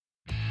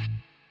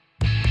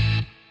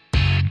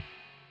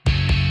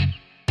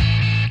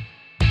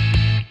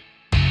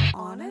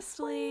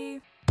Honestly.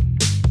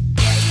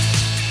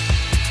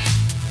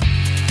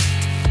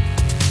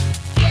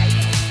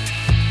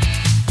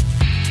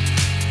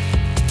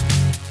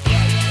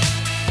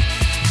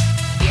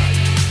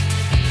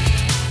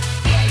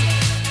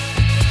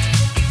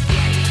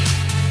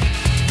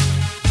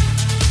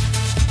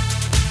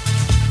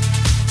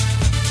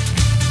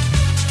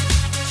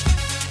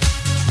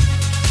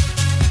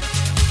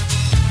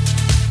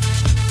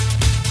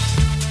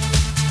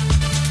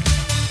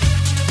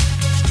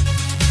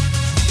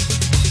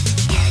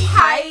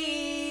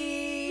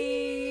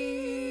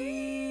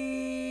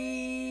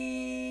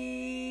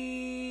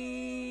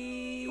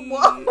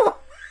 Whoa!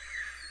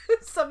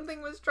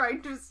 Something was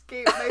trying to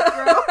escape my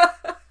throat.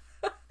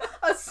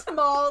 A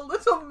small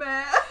little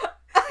man.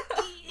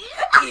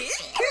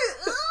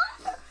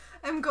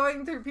 I'm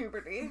going through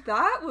puberty.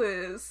 That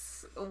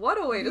was...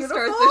 What a way Beautiful.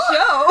 to start the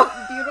show.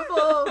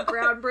 Beautiful,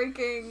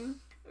 groundbreaking,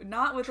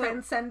 Not with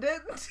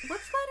transcendent. What's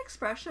that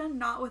expression?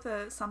 Not with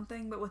a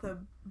something, but with a...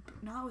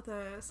 Not with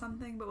a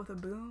something, but with a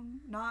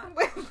boom? Not...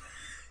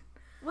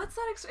 What's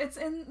that? It's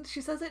in...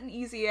 She says it in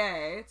Easy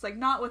A. It's like,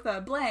 not with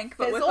a blank,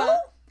 but with Fizzle? a...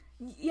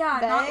 Yeah,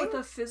 Bang? not with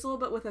a fizzle,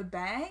 but with a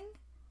bang?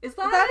 Is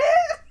that, Is that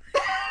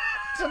it?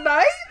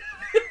 Tonight?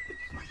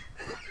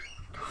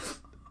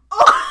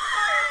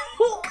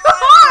 Oh,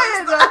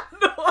 God!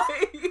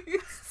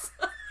 noise?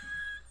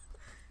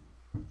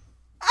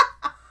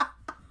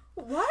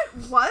 What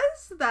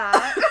was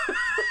that?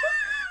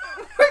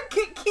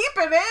 Keep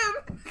it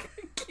in.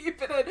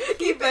 Keep it in.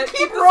 Keep it.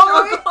 Keep the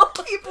rolling. struggle.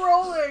 Keep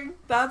rolling.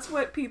 That's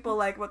what people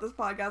like about this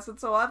podcast.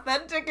 It's so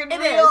authentic and It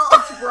real. is.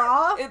 It's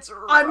raw. It's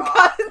raw.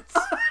 Uncut.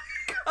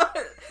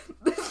 Uncut.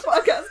 This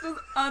podcast is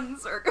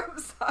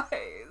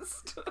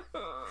uncircumcised.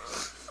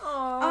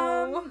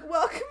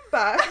 Welcome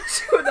back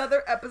To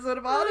another episode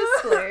of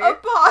Honestly a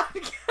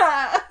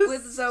podcast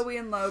with Zoe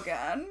and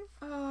Logan.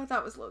 Oh,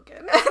 that was Logan.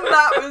 And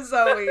that was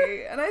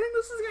Zoe. And I think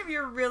this is going to be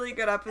a really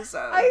good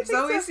episode. I think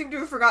Zoe so. seemed to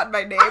have forgotten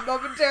my name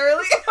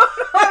momentarily.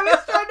 I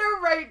was trying to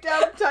write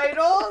down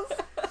titles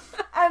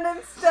and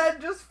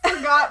instead just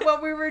forgot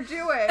what we were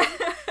doing.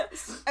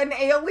 An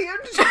alien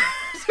to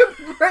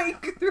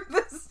break through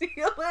the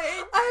ceiling.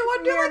 I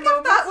wonder mere if that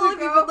moments will have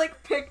ago. even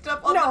picked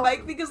up on No. the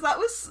mic because that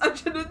was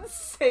such an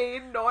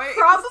insane noise.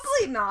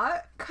 Probably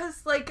not,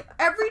 because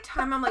every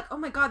time I'm like, oh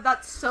my god,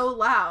 that's so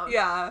loud.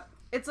 Yeah.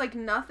 It's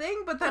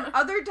nothing, but then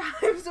other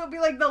times it'll be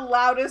the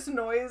loudest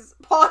noise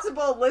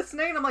possible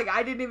listening. I'm like,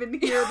 I didn't even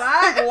hear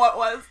that. What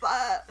was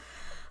that?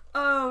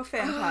 Oh,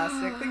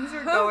 fantastic. Things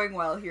are going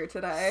well here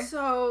today.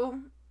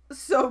 So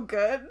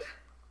good.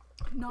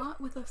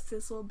 Not with a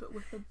fizzle, but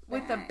with a bang.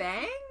 With a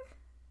bang?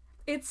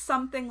 It's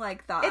something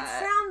like that. It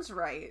sounds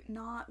right.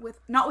 Not with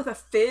a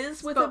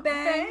fizz, with a But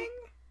bang.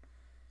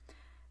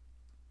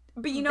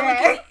 But you know,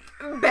 Bang.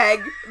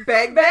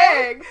 bang.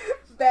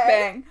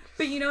 Bang.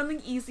 But you know, in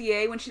the Easy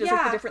A, when she does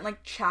Yeah. the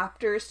different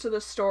chapters to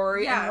the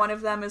story, Yeah. and one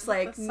of them is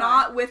With the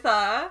not sign. with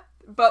a,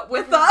 but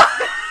with a.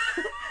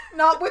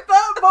 Not with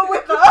a, but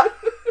with a.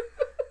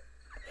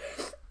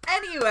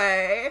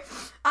 Anyway,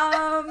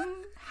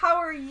 how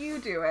are you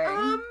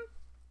doing?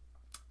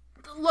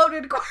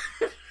 Loaded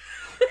question.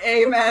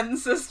 Amen,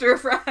 sister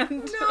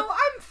friend. No,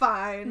 I'm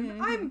fine.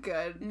 Mhm. I'm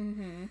good.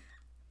 Mm-hmm.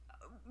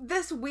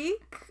 This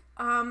week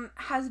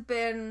has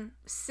been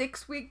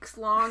 6 weeks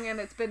long, and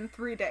it's been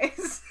 3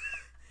 days.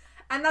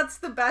 And that's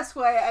the best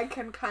way I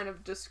can kind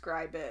of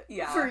describe it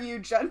for you,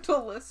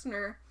 gentle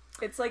listener.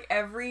 It's like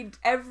every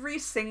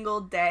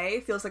single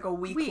day feels like a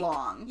week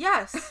long.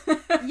 Yes.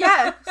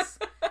 Yes.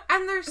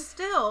 And there's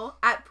still,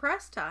 at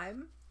press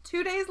time,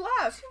 2 days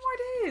left. 2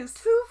 more days.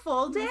 2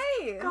 full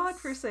days.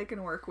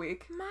 God-forsaken work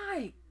week.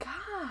 My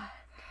God.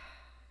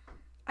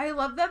 I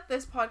love that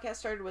this podcast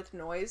started with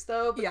noise,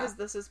 though, because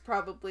this is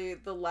probably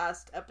the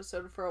last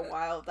episode for a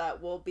while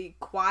that will be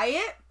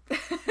quiet,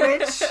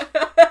 which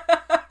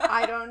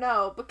I don't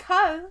know,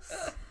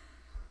 because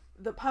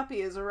the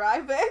puppy is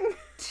arriving.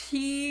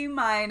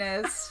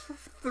 T-minus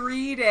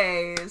 3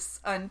 days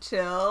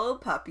until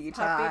puppy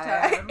time.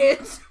 Puppy time.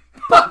 It's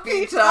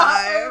puppy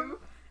time.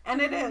 And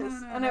it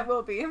is. And it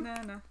will be.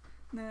 No.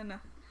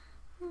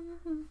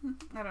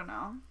 I don't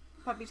know.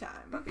 Puppy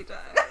time. Puppy time.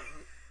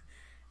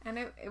 And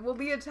it will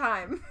be a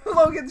time.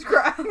 Logan's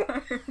crying.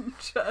 I'm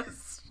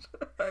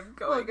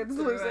going Logan's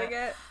through losing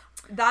it.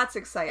 That's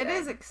exciting. It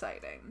is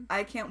exciting.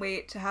 I can't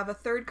wait to have a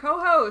third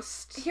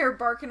co-host. Here,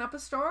 barking up a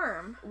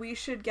storm. We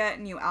should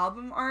get new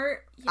album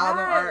art. Yes.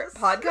 Album art.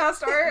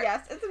 Podcast art.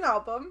 Yes, it's an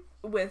album.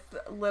 With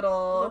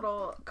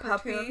little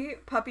cartoon.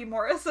 Puppy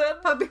Morrison.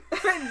 The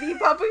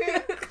puppy.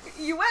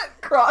 You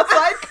went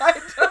cross-eyed, kind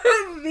of.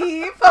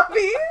 The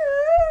puppy.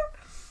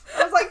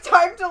 I was like,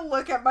 time to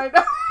look at my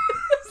nose.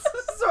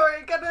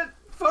 Sorry, gotta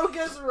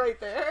focus right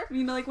there.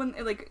 You know,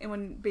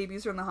 when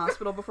babies are in the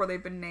hospital before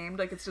they've been named,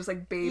 it's just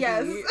baby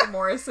Yes.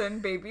 Morrison,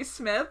 baby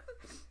Smith,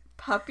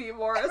 puppy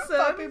Morrison.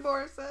 Puppy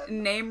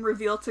Morrison. Name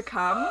reveal to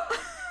come.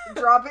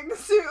 Dropping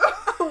suit.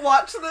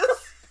 Watch this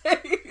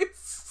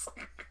face.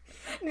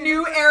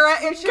 New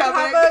era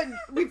incoming.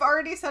 We've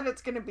already said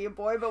it's gonna be a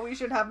boy, but we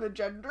should have a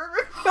gender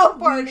reveal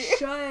party. We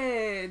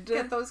should.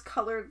 Get those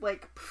colored,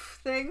 like,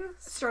 things.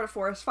 Start a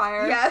forest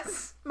fire.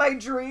 Yes. My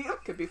dream.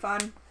 Could be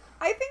fun.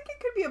 I think it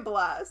could be a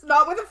blast.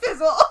 Not with a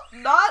fizzle.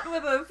 Not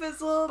with a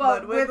fizzle,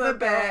 but with a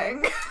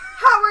bang.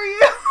 How are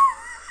you?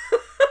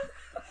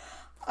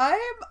 I'm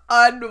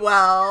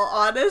unwell,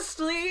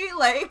 honestly.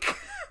 Like,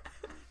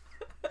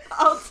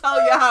 I'll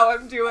tell you how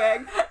I'm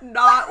doing.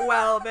 Not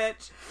well,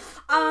 bitch.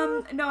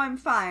 No, I'm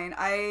fine.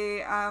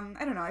 I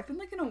don't know. I've been,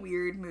 like, in a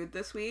weird mood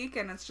this week,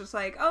 and it's just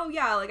like, oh,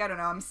 yeah, like, I don't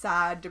know, I'm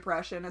sad,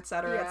 depression,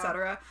 etc.,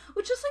 etc.,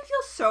 which just, like,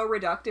 feels so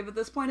reductive at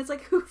this point. It's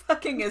like, who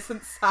fucking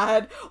isn't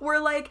sad? We're,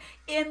 like,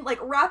 in, like,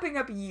 wrapping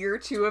up year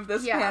 2 of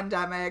this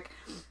pandemic.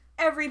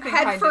 Everything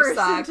kind of sucks. Head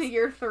first into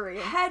year 3.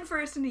 Head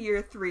first into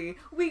year 3.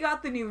 We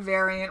got the new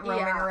variant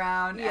roaming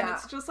around, and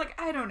it's just like,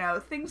 I don't know,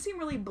 things seem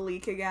really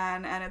bleak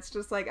again, and it's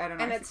just like, I don't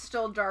know. And it's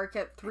still dark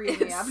at 3 in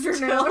the afternoon. It's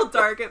still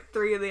dark at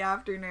 3 in the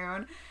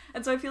afternoon.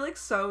 And so I feel like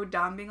so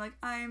dumb being like,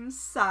 I'm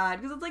sad,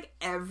 because it's like,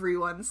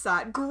 everyone's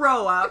sad.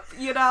 Grow up,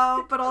 you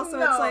know? But also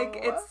it's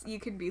like, you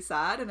can be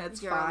sad, and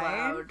it's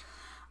fine.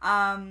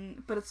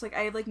 Allowed. But it's like,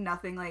 I have like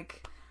nothing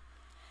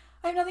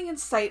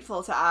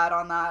insightful to add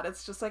on that.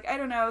 It's just like, I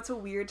don't know, it's a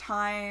weird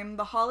time.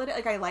 The holiday,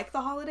 like, I like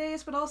the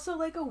holidays, but also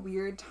like a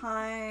weird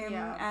time.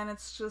 Yeah. And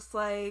it's just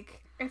like,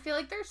 I feel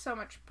like there's so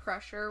much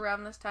pressure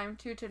around this time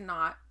too to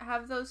not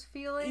have those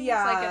feelings.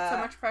 Yeah. Like, it's so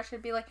much pressure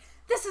to be like,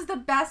 this is the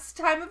best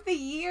time of the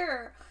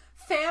year.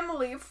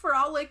 Family,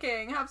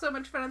 frolicking, have so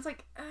much fun. It's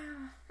like,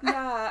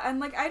 yeah.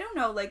 And like, I don't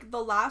know, like,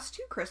 the last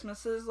 2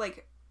 Christmases,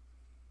 like,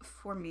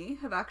 for me,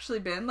 have actually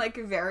been, like,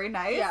 very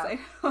nice. Yeah.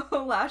 I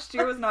know last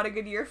year was not a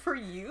good year for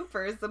you,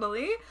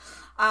 personally.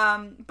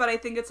 But I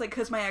think it's, like,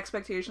 because my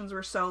expectations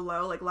were so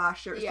low. Like,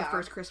 last year it was the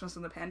first Christmas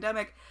in the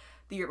pandemic.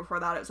 The year before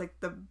that, it was, like,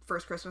 the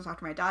first Christmas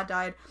after my dad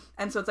died.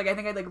 And so it's, like, I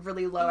think I had, like,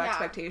 really low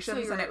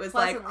expectations. So and it was,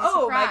 like,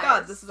 oh, my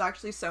God, this is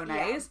actually so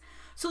nice. Yeah.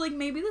 So, like,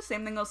 maybe the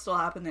same thing will still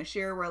happen this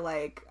year where,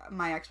 like,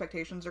 my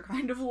expectations are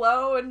kind of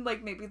low and,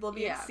 like, maybe they'll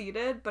be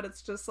exceeded. But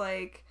it's just,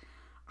 like,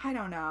 I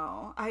don't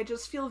know. I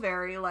just feel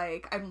very,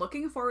 like, I'm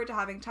looking forward to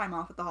having time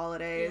off at the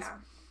holidays. Yeah.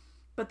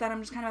 But then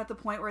I'm just kind of at the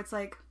point where it's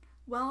like,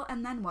 well,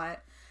 and then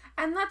what?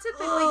 And that's the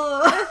thing,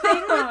 like, the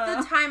thing with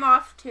the time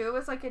off, too,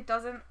 is, like, it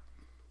doesn't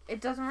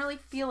really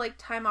feel like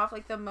time off.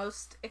 Like, the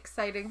most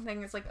exciting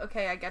thing is, like,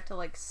 okay, I get to,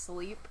 like,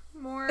 sleep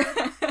more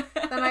than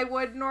I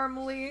would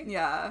normally.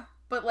 Yeah.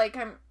 But, like,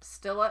 I'm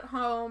still at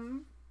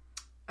home.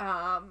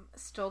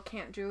 Still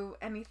can't do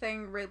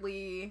anything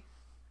really.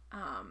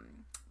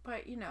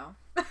 But, you know.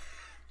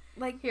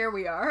 Like, here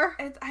we are.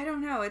 I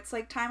don't know. It's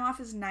like, time off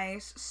is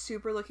nice.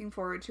 Super looking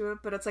forward to it.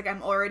 But it's like,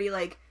 I'm already,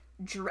 like,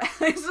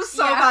 this is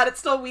so bad. It's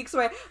still weeks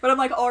away. But I'm,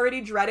 like,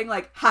 already dreading,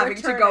 like, having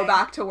to go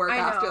back to work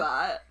after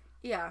that.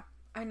 Yeah,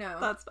 I know.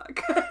 That's not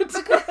good.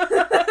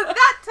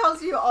 That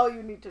tells you all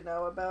you need to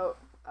know about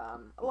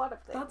a lot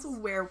of things. That's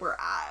where we're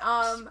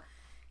at.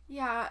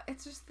 Yeah,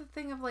 it's just the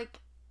thing of, like,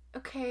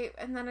 okay,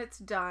 and then it's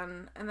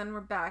done. And then we're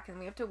back. And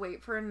we have to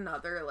wait for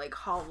another, like,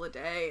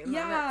 holiday. And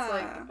then it's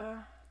like...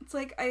 It's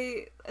like,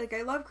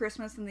 I love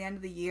Christmas and the end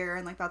of the year,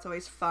 and, like, that's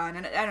always fun,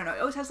 and I don't know, it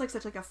always has, like,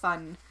 such, like, a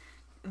fun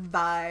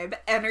vibe,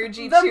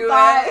 energy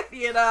it,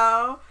 you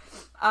know?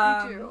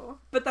 I do.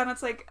 But then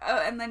it's like,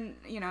 and then,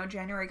 you know,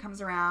 January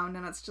comes around,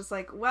 and it's just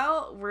like,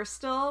 well, we're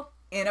still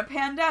in a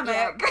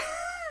pandemic.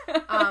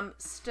 Yeah.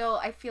 Still,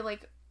 I feel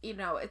like, you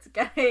know, it's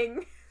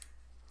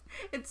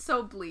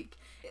so bleak.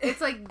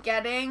 It's, like,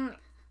 getting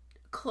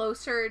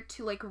closer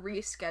to, like,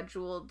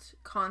 rescheduled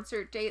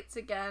concert dates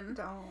again.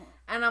 Don't.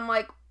 And I'm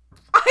like,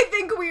 I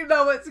think we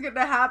know what's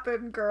gonna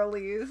happen,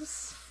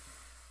 girlies.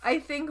 I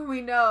think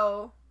we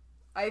know.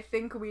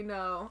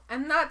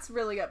 And that's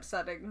really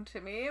upsetting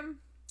to me.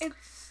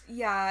 It's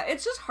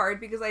just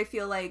hard because I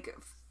feel like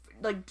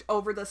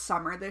over the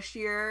summer this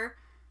year,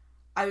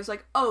 I was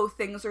like, oh,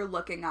 things are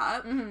looking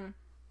up. Mm-hmm.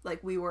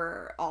 Like, we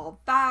were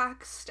all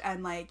vaxxed,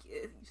 and, like,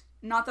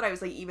 not that I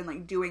was, like, even,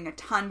 like, doing a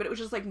ton, but it was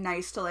just, like,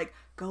 nice to, like,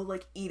 go,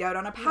 like, eat out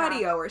on a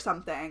patio or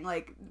something.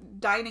 Like,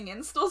 dining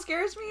in still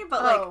scares me,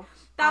 but, like,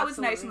 that was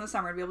nice in the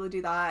summer to be able to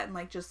do that and,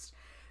 like, just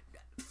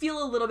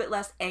feel a little bit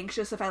less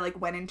anxious if I, like,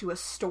 went into a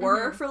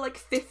store for, like,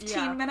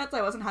 15 minutes.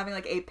 I wasn't having,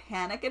 like, a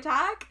panic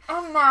attack.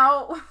 Oh,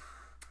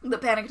 no. The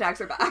panic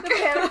attacks are back. The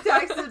panic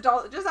attacks,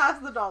 just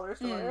ask the dollar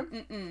store.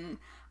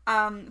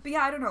 But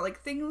yeah, I don't know, like,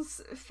 things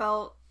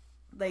felt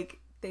like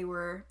they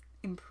were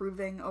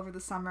improving over the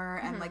summer,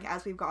 and like,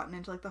 as we've gotten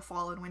into, like, the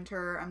fall and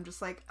winter, I'm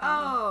just like,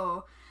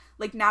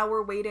 like, now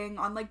we're waiting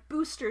on, like,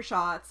 booster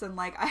shots, and,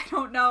 like, I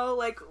don't know,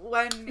 like,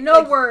 when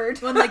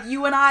when, like,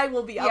 you and I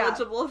will be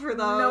eligible for those.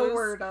 No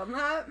word on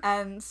that.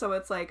 And so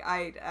it's like,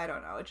 I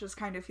don't know, it just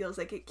kind of feels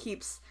like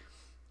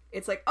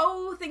it's like,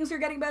 oh, things are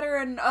getting better,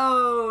 and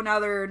oh, now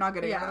they're not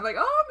getting better. Like,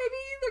 oh, maybe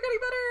they're getting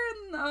better,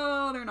 and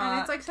oh, they're not. And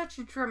it's, like, such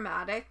a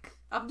dramatic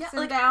ups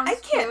and downs, I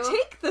can't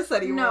take this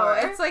anymore. No,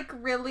 it's, like,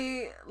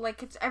 really,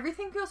 like,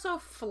 everything feels so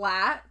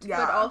flat,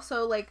 but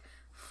also, like,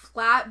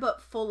 flat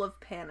but full of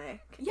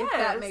panic. Yes, if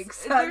that makes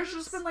sense. There's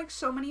just been, like,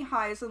 so many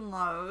highs and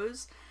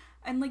lows,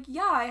 And, like,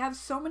 yeah, I have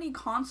so many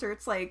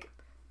concerts, like,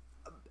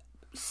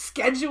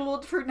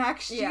 scheduled for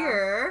next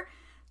year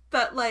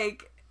that,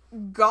 like,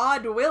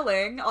 God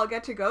willing, I'll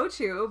get to go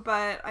to,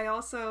 but I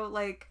also,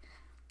 like,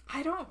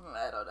 I don't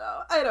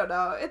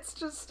know. It's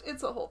just,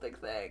 it's a whole big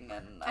thing,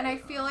 and I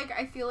feel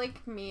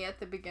like me at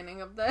the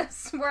beginning of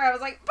this, where I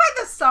was like, by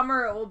the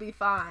summer it will be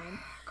fine.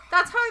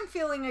 That's how I'm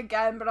feeling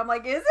again, but I'm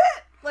like, is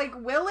it? Like,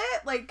 will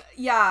it? Like,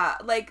 yeah,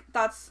 like,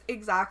 that's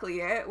exactly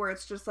it, where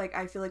it's just, like,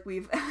 I feel like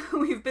we've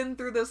been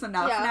through this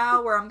enough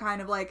now, where I'm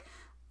kind of like,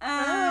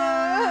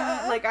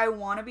 like, I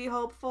want to be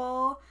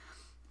hopeful,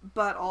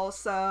 but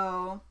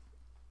also,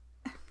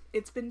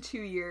 it's been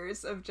 2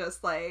 years of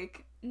just,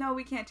 like, no,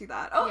 we can't do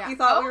that. Oh, you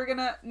thought we were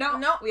gonna... No,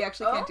 we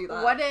actually can't do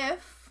that. What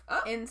if,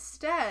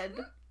 instead,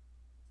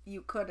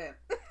 you couldn't?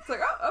 It's like,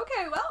 oh,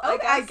 okay, well,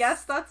 I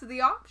guess that's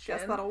the option.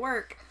 Guess that'll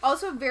work.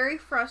 Also, very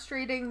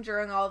frustrating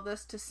during all of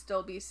this to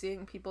still be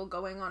seeing people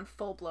going on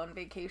full-blown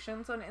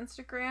vacations on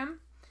Instagram.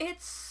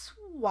 It's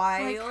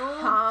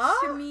wild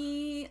to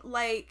me.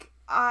 Like,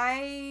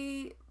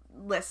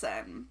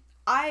 listen,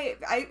 I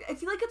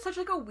feel like it's such,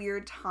 like, a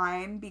weird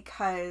time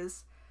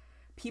because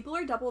people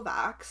are double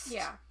vaxxed.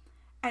 Yeah.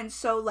 And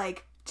so,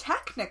 like,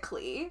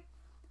 technically,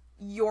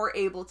 you're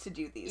able to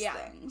do these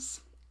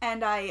things.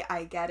 And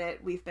I get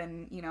it. We've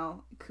been, you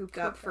know, cooped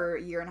up for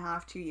a year and a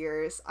half, 2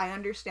 years. I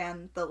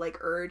understand the, like,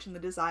 urge and the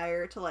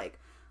desire to, like,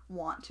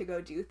 want to go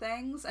do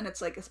things. And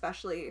it's, like,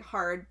 especially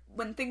hard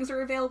when things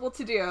are available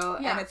to do.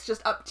 Yeah. And it's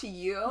just up to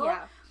you.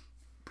 Yeah.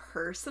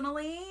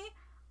 Personally,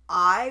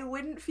 I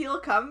wouldn't feel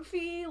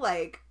comfy,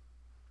 like,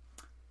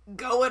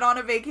 going on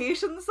a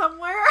vacation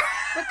somewhere.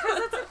 Because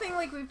that's the thing,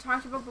 like, we've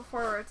talked about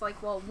before, where it's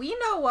like, well, we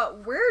know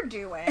what we're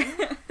doing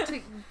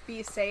to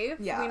be safe.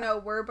 Yeah. We know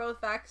we're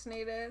both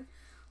vaccinated.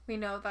 We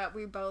know that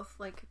we both,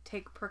 like,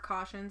 take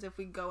precautions if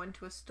we go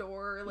into a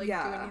store or, like, do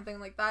anything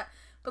like that.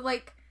 But,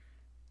 like,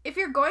 if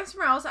you're going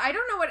somewhere else, I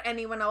don't know what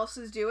anyone else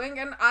is doing,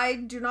 and I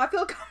do not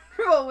feel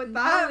comfortable with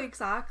that. No,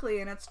 exactly.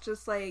 And it's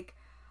just, like,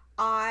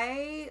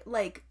 I,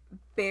 like,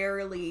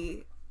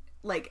 barely,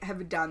 like,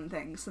 have done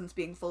things since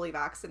being fully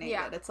vaccinated.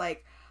 Yeah. It's,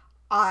 like,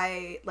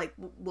 I, like,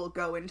 will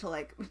go into,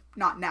 like,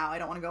 not now, I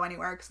don't want to go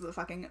anywhere because of the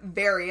fucking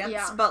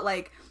variants, but,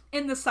 like,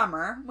 in the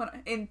summer, when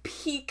in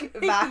peak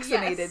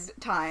vaccinated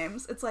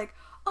times, it's like,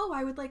 oh,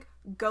 I would, like,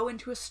 go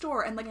into a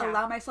store and, like,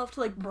 allow myself to,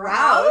 like,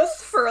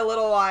 browse for a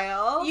little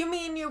while. You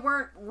mean you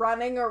weren't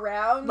running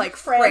around, like,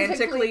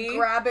 frantically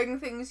grabbing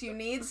things you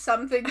need,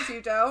 some things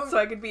you don't? So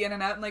I could be in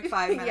and out in, like,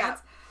 5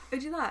 minutes. I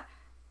do that.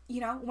 You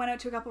know, went out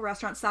to a couple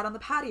restaurants, sat on the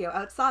patio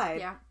outside.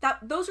 Yeah.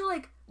 Those are,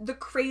 like, the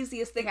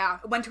craziest thing. Yeah.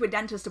 Went to a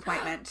dentist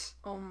appointment.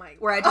 Oh my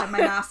God. Where I had to have my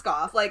mask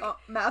off. Like,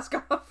 mask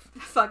off.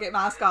 Fuck it,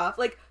 mask off.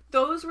 Like,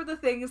 those were the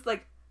things,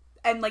 like,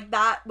 and, like,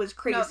 that was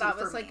crazy for me. No, that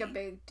was, like, a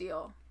big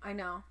deal. I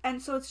know.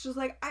 And so it's just,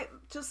 like,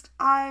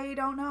 I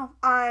don't know.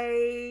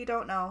 I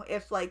don't know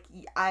if, like,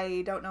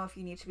 I don't know if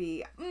you need to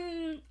be,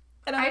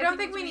 I don't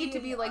think we need to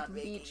be, like,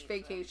 beach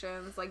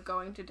vacations, like,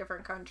 going to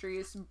different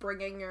countries,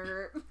 bringing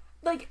your...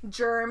 like,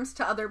 germs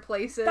to other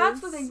places.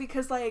 That's the thing,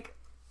 because, like,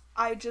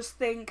 I just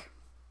think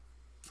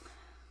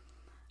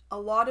a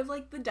lot of,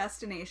 like, the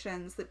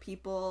destinations that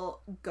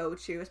people go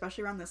to,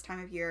 especially around this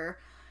time of year,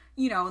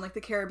 you know, in, like,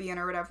 the Caribbean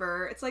or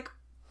whatever, it's, like,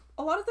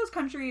 a lot of those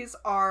countries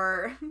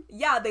are,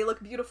 yeah, they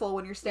look beautiful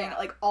when you're staying at,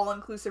 like,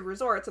 all-inclusive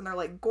resorts, and they're,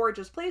 like,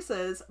 gorgeous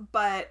places,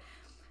 but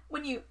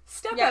when you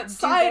step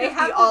outside of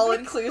the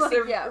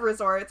all-inclusive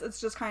resorts, it's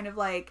just kind of,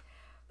 like,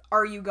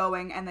 are you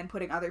going and then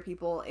putting other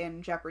people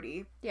in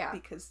jeopardy? Yeah.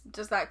 Because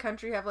does that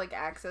country have, like,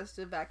 access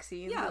to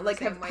vaccines? Yeah, like,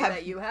 the same way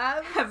that you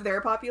have? Have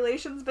their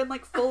populations been,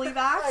 like, fully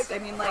vaxxed?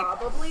 Like, I mean, like,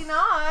 probably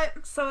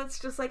not. So it's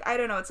just, like, I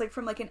don't know. It's, like,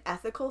 from, like, an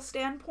ethical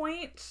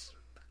standpoint,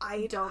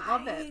 I don't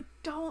love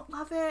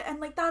it.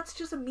 And, like, that's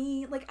just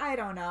me. Like, I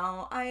don't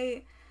know.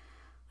 I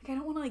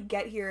don't want to, like,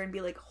 get here and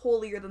be, like,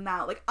 holier than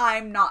thou. Like,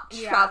 I'm not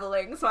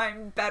traveling, so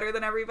I'm better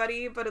than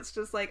everybody. But it's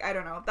just, like, I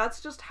don't know.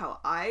 That's just how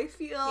I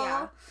feel.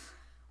 Yeah.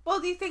 Well,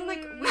 do you think,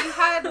 like,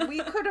 we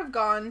could have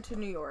gone to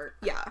New York?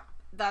 Yeah.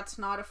 That's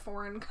not a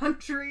foreign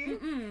country.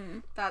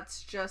 Mm-mm.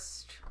 That's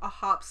just a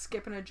hop,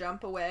 skip, and a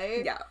jump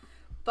away. Yeah.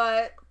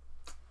 But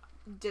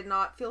did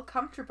not feel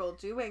comfortable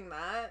doing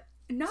that.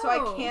 No. So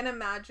I can't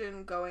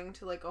imagine going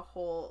to, like, a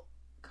whole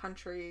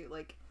country,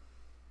 like,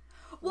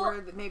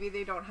 where maybe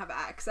they don't have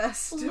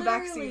access to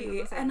vaccines in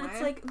the same way.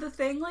 It's, like, the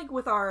thing, like,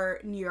 with our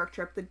New York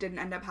trip that didn't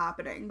end up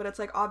happening, but it's,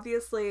 like,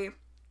 obviously...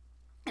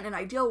 in an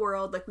ideal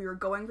world, like, we were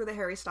going for the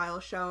Harry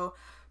Styles show,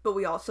 but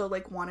we also,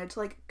 like, wanted to,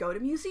 like, go to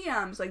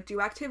museums, like, do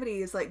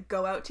activities, like,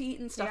 go out to eat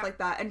and stuff like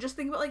that. And just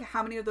think about, like,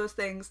 how many of those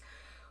things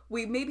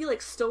we maybe,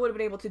 like, still would have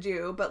been able to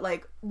do, but,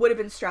 like, would have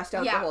been stressed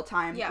out the whole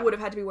time. Yeah. Would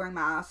have had to be wearing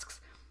masks.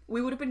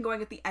 We would have been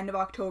going at the end of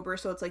October,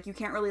 so it's, like, you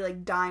can't really,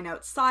 like, dine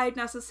outside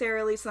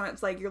necessarily. So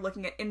it's, like, you're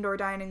looking at indoor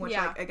dining, which,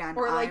 like, again,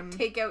 or, like,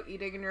 takeout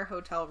eating in your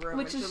hotel room.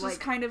 Which is just, like,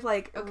 kind of,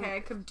 like... okay, I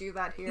could do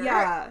that here.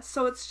 Yeah,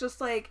 so it's just,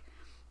 like,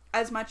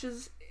 as much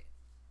as...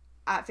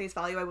 at face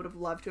value, I would have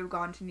loved to have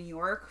gone to New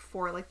York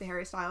for, like, the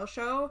Harry Styles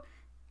show.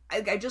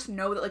 I just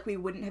know that, like, we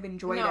wouldn't have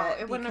enjoyed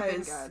it wouldn't have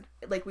been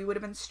good. Like, we would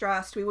have been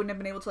stressed. We wouldn't have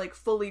been able to, like,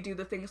 fully do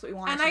the things that we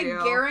wanted to do. And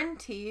I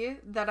guarantee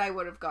that I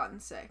would have gotten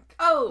sick.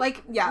 Oh,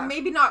 like, yeah.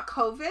 Maybe not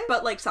COVID.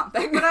 But, like,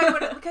 something. But I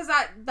would, because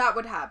that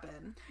would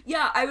happen.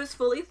 Yeah, I was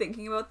fully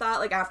thinking about that,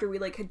 like, after we,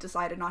 like, had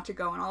decided not to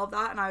go and all of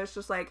that, and I was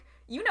just like,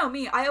 you know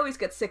me, I always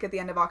get sick at the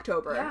end of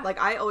October. Yeah.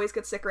 Like, I always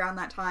get sick around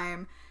that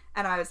time.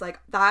 And I was like,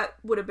 that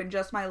would have been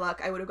just my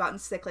luck. I would have gotten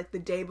sick, like, the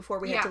day before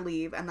we had to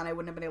leave, and then I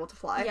wouldn't have been able to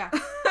fly. Yeah.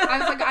 I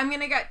was like, I'm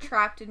gonna get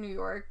trapped in New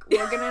York.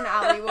 Logan and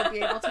Allie will be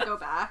able to go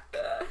back.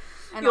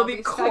 And You'll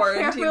be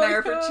quarantined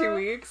there for 2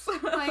 weeks.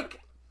 Like,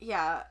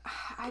 yeah,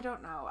 I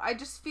don't know. I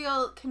just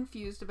feel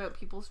confused about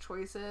people's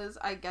choices.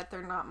 I get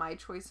they're not my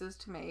choices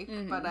to make,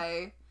 but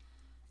I,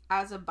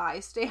 as a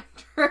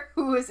bystander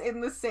who is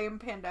in the same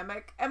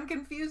pandemic, am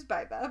confused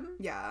by them.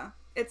 Yeah.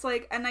 It's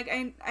like, and like,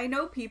 I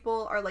know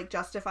people are like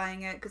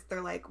justifying it because they're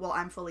like, well,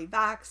 I'm fully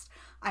vaxxed.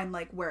 I'm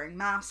like wearing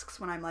masks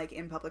when I'm like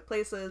in public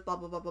places, blah,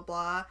 blah, blah, blah,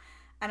 blah.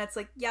 And it's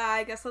like, yeah,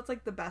 I guess that's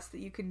like the best that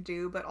you can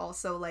do. But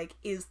also, like,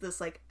 is this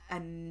like a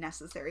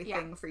necessary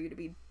thing for you to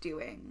be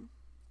doing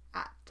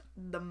at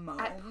the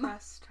moment? At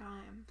press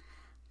time.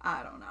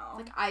 I don't know.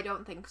 Like, I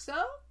don't think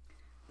so.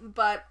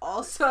 But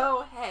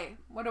also, hey,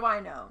 what do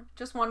I know?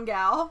 Just one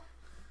gal.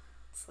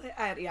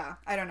 I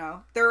don't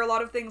know. There are a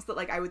lot of things that,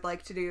 like, I would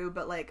like to do,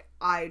 but, like,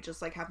 I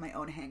just, like, have my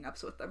own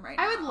hang-ups with them right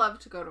now. I would love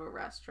to go to a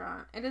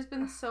restaurant. It has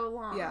been so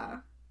long. Yeah.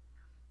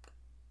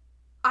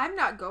 I'm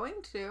not going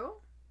to.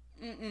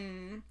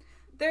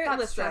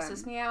 That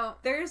stresses me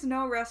out. There's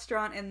no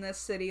restaurant in this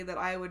city that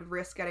I would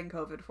risk getting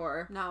COVID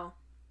for. No.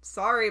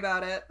 Sorry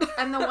about it.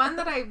 And the one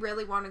that I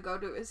really want to go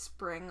to is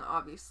Spring,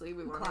 obviously.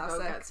 We want to go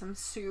get some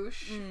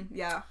sushi.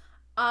 Yeah.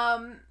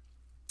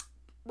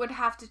 Would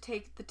have to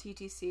take the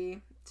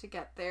TTC to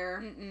get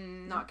there.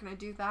 Not gonna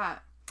do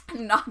that.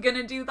 Not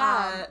gonna do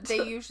that.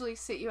 They usually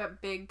sit you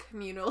at big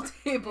communal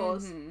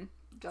tables.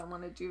 Don't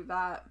want to do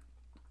that.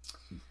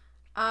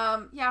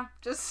 Yeah,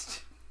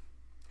 just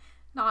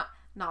not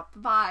the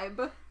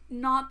vibe.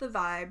 Not the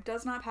vibe.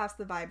 Does not pass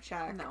the vibe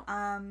check. No.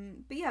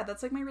 But yeah,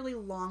 that's like my really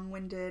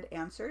long-winded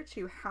answer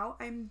to how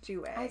I'm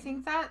doing. I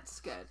think that's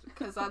good,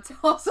 because that's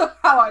also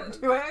how I'm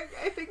doing.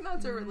 I think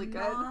that's a really good.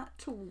 Not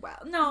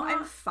well. No,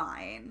 I'm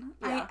fine.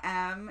 Yeah. I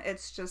am.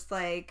 It's just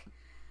like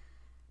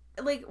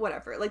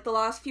whatever. Like, the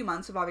last few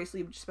months have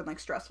obviously just been like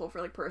stressful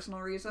for like personal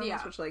reasons,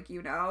 which, like,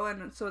 you know,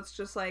 and so it's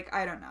just like,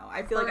 I don't know.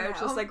 I feel like I was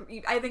just like,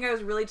 I think I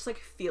was really just like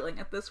feeling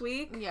it this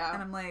week. Yeah.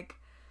 And I'm like,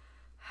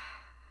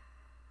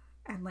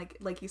 and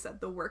like you said,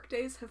 the work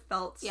days have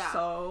felt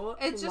so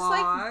it's just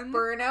long. Like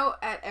burnout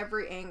at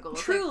every angle.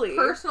 Truly. Like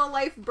personal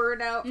life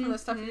burnout from the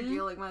stuff you're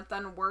dealing with,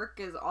 then work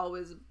is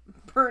always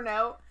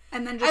burnout.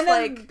 And then just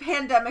like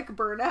pandemic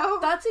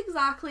burnout. That's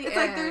exactly it's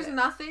like there's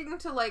nothing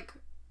to like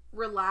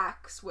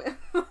relax with.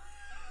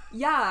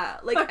 Yeah,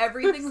 like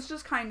everything's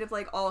just kind of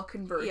like all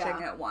converging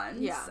at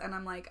once. Yeah. And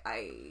I'm like,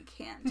 I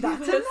can't do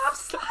That's this. Enough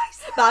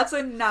slices. That's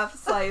enough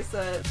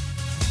slices.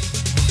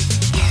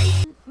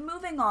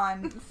 Moving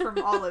on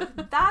from all of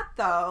that,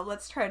 though,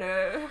 let's try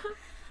to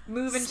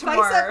move into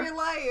more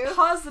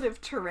positive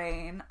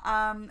terrain.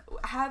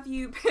 Have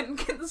you been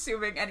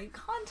consuming any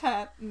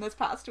content in this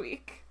past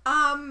week?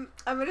 I'm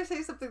gonna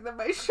say something that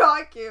might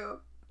shock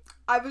you.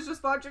 I was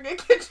just watching a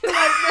Kitchen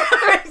Nightmare.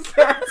 I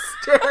can't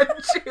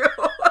stand you.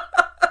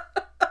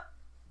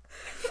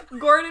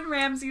 Gordon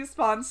Ramsay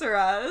sponsor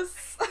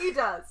us. He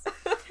does.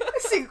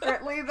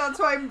 Secretly, that's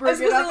why I'm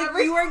bringing it up.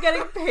 Like, you are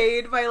getting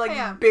paid by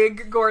like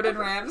big Gordon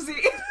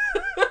Ramsay.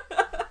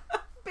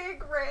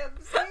 Big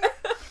Ramsay.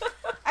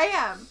 I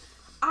am.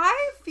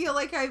 I feel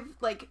like I've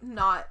like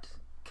not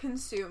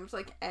consumed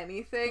like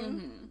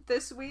anything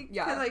this week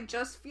because I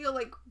just feel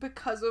like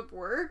because of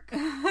work,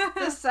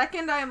 the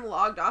second I'm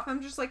logged off,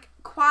 I'm just like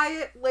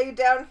quiet, lay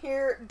down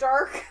here,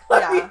 dark.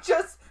 Let me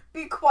just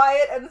be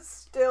quiet and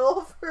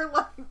still for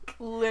like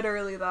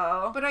literally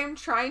though. But I'm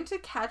trying to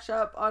catch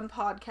up on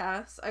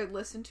podcasts. I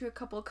listened to a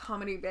couple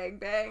Comedy Bang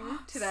Bang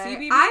today.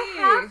 CBB. I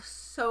have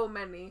so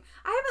many.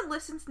 I haven't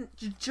listened since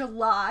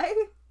July.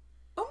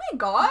 Oh my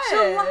god.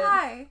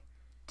 July.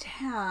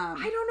 Damn.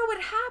 I don't know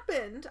what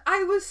happened.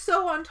 I was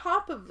so on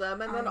top of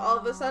them, and then all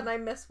of a sudden I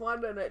miss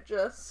one, and it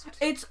just...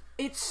 It's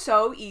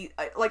so easy.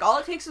 Like, all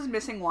it takes is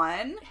missing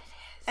one.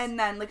 And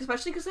then, like,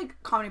 especially because,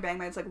 like, Comedy Bang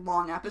Bang, it's, like,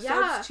 long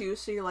episodes, too,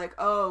 so you're like,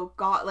 oh,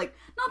 god, like,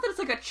 not that it's,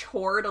 like, a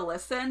chore to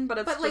listen, but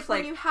it's just, like...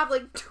 when you have,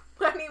 like,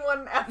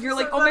 21 episodes... You're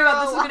like, oh my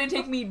god, this is gonna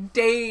take me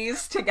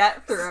days to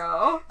get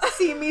through.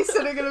 See me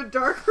sitting in a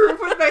dark room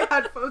with my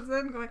headphones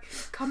in, going,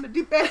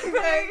 Comedy Bang Bang, Comedy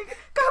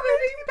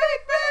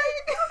Bang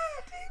Bang,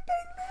 Comedy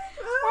Bang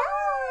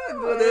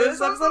Bang. This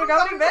episode of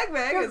Comedy Bang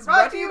Bang is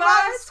brought to you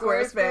by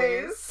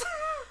Squarespace.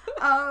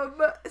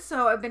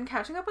 So I've been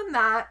catching up on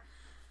that.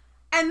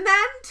 And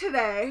then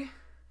today,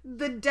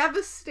 the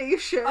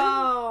devastation.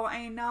 Oh,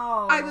 I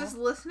know. I was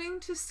listening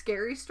to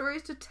Scary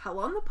Stories to Tell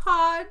on the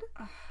Pod,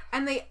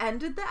 and they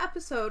ended the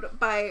episode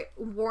by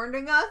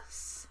warning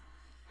us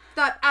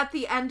that at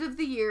the end of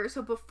the year,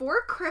 so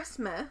before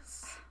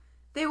Christmas,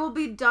 they will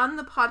be done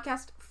the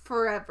podcast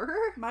forever.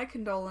 My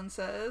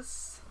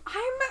condolences.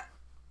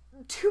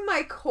 I'm to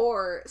my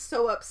core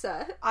so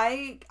upset.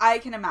 I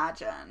can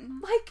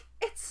imagine. Like,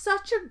 it's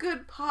such a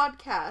good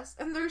podcast,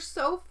 and they're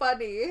so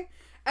funny,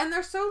 and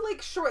they're so,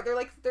 like, short. They're,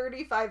 like,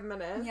 35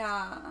 minutes.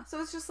 Yeah.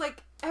 So it's just,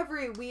 like,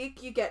 every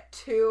week you get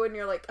 2, and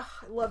you're like, oh,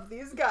 I love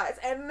these guys.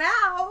 And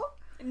now...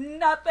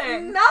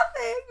 Nothing.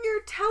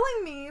 You're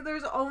telling me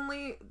there's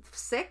only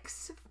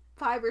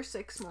 5 or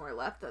 6 more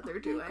left that they're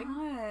doing. Oh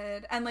my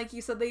God. And, like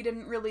you said, they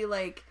didn't really,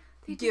 like...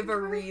 give a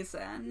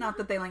reason. Not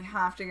that they, like,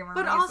 have to give a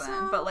reason.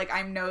 Also, but, like,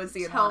 I'm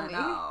nosy and want to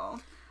know.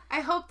 I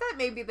hope that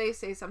maybe they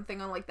say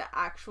something on, like, the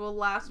actual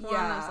last one.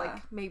 As,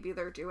 like, maybe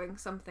they're doing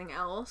something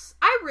else.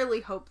 I really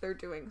hope they're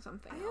doing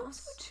something else. Hope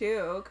so,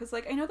 too. Because,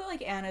 like, I know that,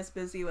 like, Anna's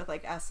busy with,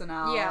 like,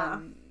 SNL. Yeah.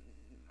 And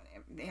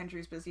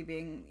Andrew's busy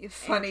being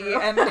funny.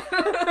 And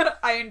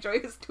I enjoy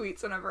his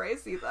tweets whenever I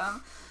see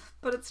them.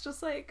 But it's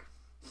just, like,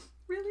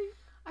 really?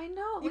 I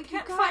know. You like,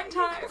 can't find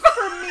time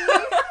for me.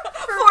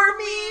 For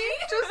me.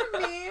 Just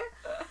me.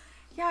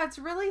 Yeah, it's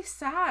really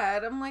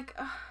sad. I'm like,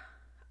 ugh.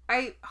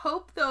 I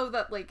hope, though,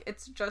 that, like,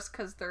 it's just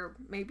because they're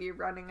maybe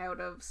running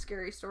out of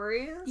scary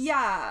stories.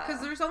 Yeah.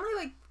 Because there's only,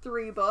 like,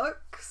 3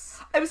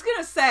 books. I was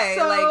gonna say,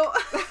 so,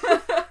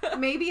 like...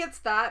 maybe it's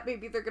that.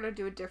 Maybe they're gonna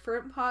do a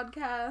different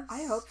podcast.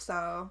 I hope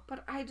so.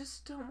 But I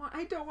just don't want...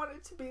 I don't want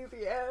it to be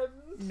the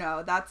end.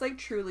 No, that's, like,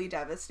 truly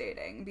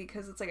devastating.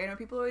 Because it's, like, I know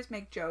people always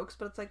make jokes,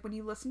 but it's, like, when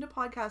you listen to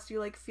podcasts, you,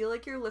 like, feel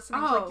like you're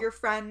listening to, like, your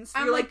friends.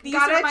 You're like, these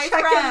are my friends.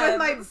 Gotta check in with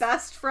my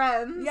best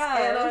friends.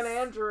 Yes. Anna and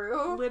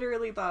Andrew.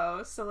 Literally,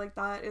 though. So, like,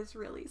 that is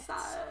really sad.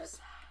 So sad.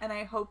 And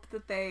I hope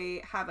that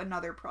they have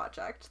another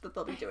project that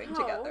they'll be doing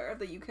together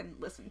that you can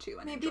listen to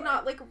and maybe enjoy.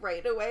 Not, like,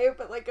 right away,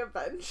 but, like,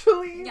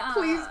 eventually. Yeah.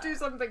 Please do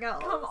something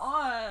else. Come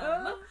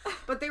on.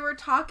 But they were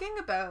talking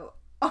about,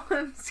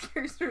 on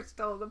Scares Are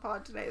Still in the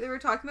Pod today, they were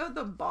talking about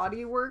the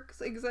Body Works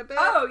exhibit.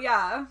 Oh,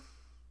 yeah.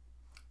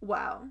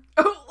 Wow.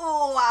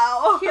 Oh,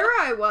 wow. Here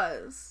I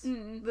was,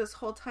 this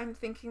whole time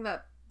thinking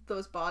that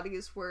those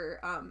bodies were,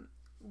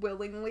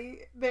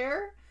 willingly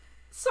there.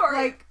 Sorry.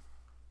 Like,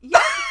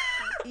 yep.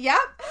 Yep.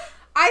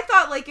 I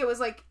thought, like, it was,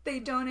 like... They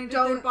donated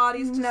their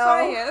bodies to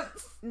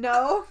science.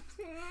 No.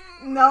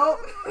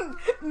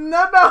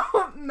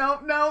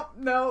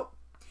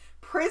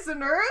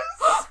 Prisoners.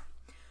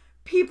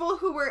 People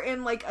who were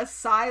in, like,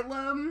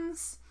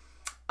 asylums.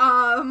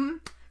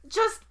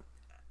 Just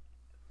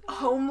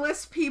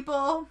homeless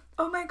people.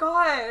 Oh my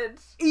God.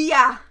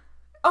 Yeah.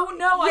 Oh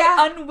no, yeah.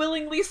 I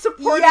unwillingly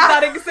supported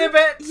that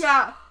exhibit.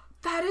 Yeah.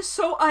 That is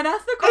so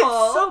unethical.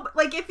 It's so,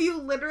 like, if you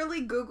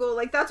literally Google,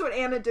 like, that's what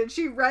Anna did.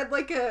 She read,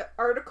 like, a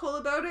article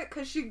about it,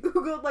 because she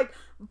Googled, like,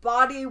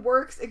 Body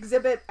Works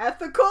exhibit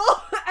ethical,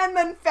 and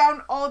then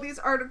found all these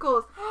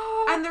articles.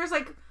 And there's,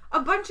 like,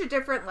 a bunch of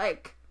different,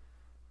 like,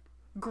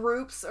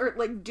 groups or,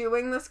 like,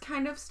 doing this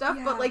kind of stuff,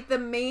 but, like, the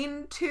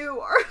main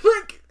 2 are,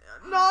 like,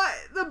 not,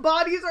 the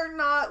bodies are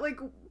not, like,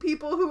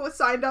 people who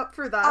signed up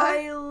for that.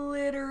 I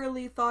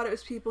literally thought it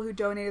was people who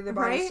donated their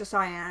bodies to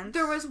science.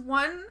 There was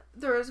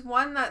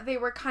one that they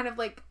were kind of,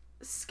 like,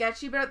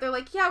 sketchy about. They're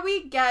like, yeah,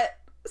 we get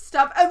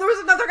stuff. And there was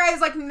another guy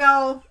who's like,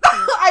 no,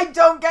 I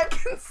don't get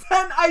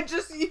consent. I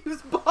just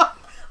use body.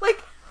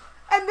 Like,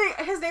 and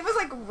his name was,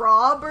 like,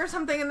 Rob or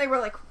something, and they were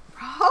like,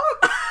 Rob?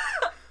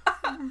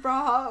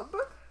 Rob?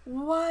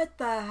 What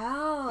the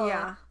hell?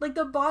 Yeah. Like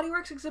the Body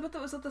Works exhibit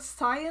that was at the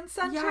Science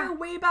Center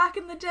way back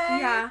in the day?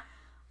 Yeah.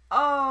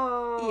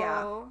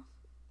 Oh.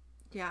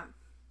 Yeah.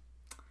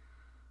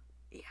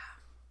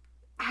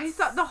 I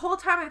thought, the whole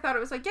time I thought it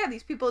was like, yeah,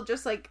 these people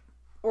just, like,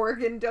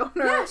 organ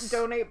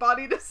donate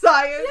body to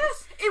science.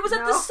 Yes. It was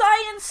at the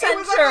Science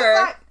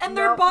Center. And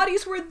their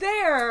bodies were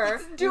there.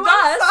 Doing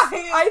Thus,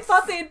 science. I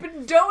thought they had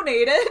been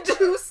donated.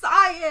 To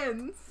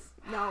science.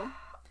 No.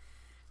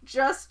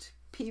 Just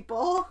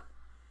people.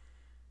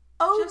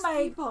 Oh Just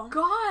my people.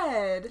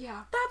 God.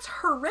 Yeah. That's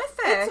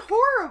horrific. It's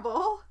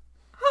horrible.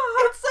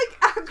 It's, like,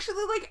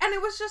 actually, like, and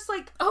it was just,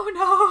 like... Oh,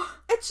 no.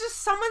 It's just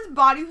someone's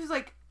body who's,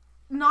 like,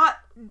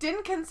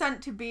 didn't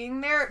consent to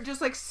being there,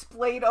 just, like,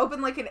 splayed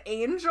open like an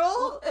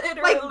angel.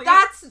 Literally. Like,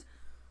 that's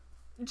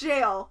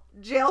jail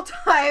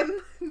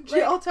time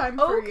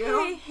for you.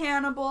 Okay,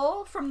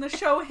 Hannibal from the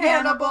show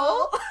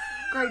Hannibal.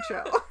 Great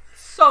show.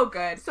 So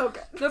good. So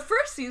good. The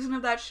first season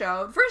of that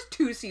show, the first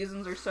 2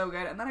 seasons are so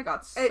good, and then it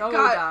got so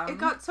dumb. It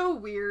got so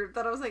weird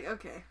that I was like,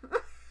 okay.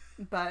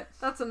 But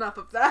that's enough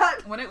of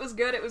that. When it was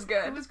good, it was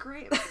good. It was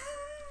great.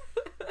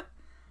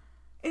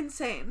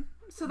 Insane.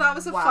 So that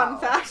was a fun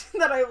fact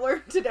that I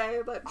learned today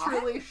that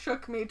truly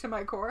shook me to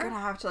my core. I'm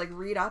gonna have to, like,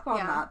 read up on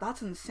that.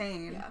 That's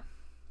insane. Yeah.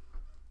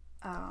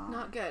 Oh.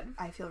 Not good.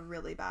 I feel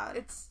really bad.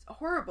 It's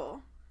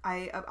horrible.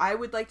 I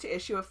would like to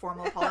issue a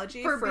formal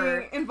apology for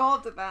being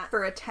involved in that.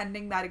 For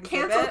attending that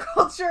exhibit. Cancel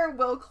culture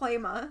will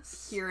claim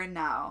us. Here and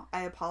now.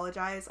 I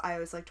apologize. I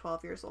was, like,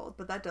 12 years old,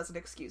 but that doesn't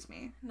excuse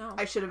me. No.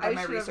 I should have done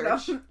my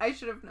research. I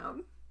should have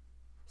known.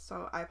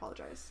 So, I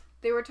apologize.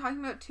 They were talking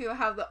about, too,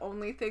 how the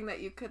only thing that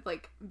you could,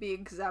 like, be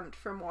exempt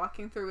from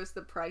walking through was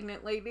the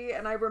pregnant lady,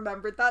 and I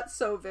remembered that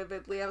so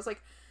vividly. I was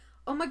like,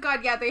 oh my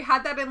God, yeah, they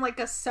had that in, like,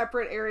 a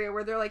separate area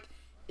where they're like,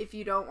 if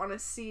you don't want to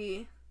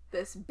see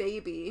this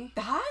baby.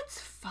 That's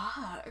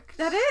fucked.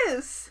 That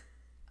is.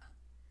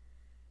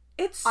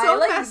 It's so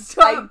messed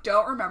up. I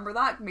don't remember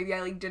that. Maybe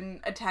I,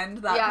 didn't attend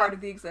that part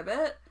of the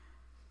exhibit.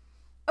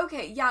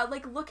 Okay, yeah,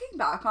 looking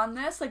back on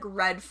this,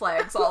 red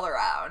flags all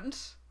around.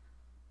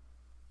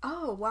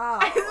 Oh, wow.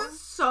 It's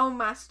so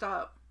messed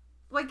up.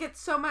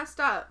 It's so messed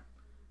up.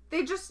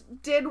 They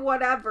just did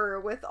whatever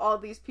with all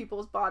these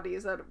people's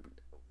bodies that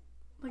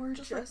were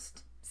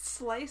just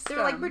sliced They're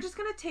them. we're just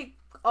gonna take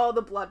all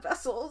the blood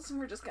vessels and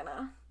we're just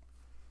gonna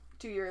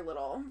do your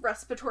little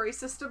respiratory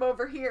system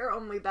over here,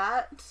 only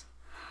that.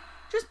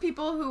 Just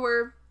people who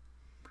were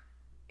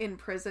in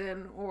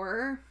prison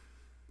or,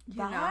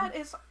 That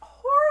is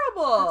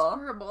horrible. That's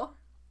horrible.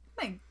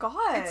 Oh my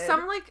God. It's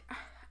some,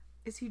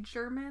 is he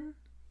German?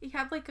 He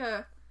had,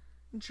 a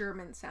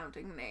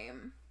German-sounding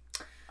name.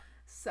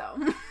 So.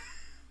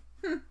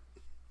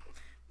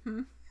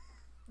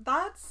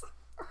 That's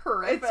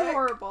horrific. It's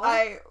horrible.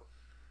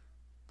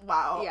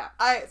 Wow. Yeah.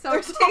 So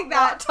take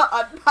that to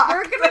unpack.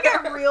 We're gonna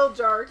get real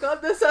dark on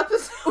this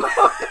episode.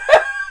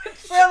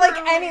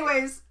 We're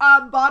anyways,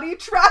 body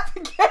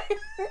trafficking.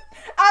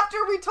 After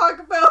we talk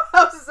about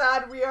how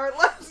sad we are,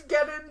 let's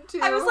get into...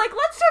 I was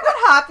let's talk about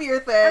happier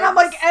things. And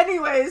I'm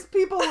anyways,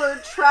 people were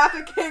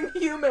trafficking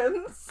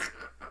humans.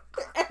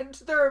 And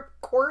their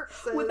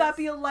corpses. Would that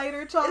be a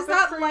lighter topic? Is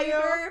that for lighter?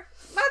 You?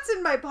 That's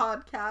in my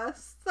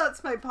podcast.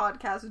 That's my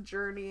podcast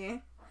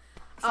journey.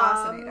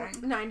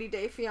 Fascinating. 90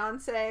 Day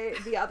Fiance,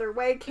 The Other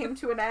Way came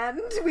to an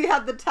end. We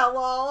had the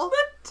tell-all.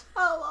 The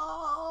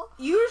tell-all.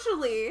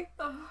 Usually,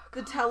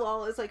 the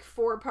tell-all is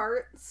 4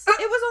 parts.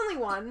 It was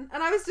only 1,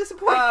 and I was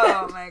disappointed.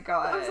 Oh my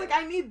God. I was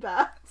I need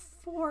that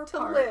 4 to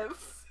parts.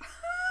 live.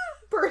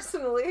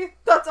 Personally,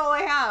 that's all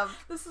I have.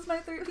 This is my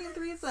 13th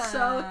reason.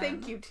 So,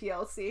 thank you,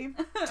 TLC.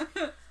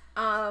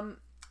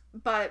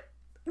 But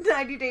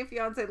 90 Day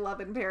Fiance Love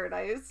in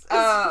Paradise is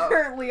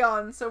currently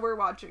on, so we're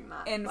watching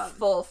that. In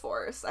full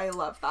force. I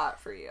love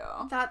that for you.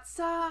 That's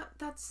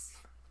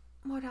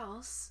what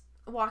else?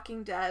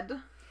 Walking Dead.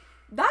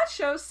 That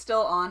show's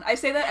still on. I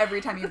say that every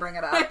time you bring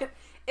it up.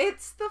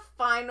 It's the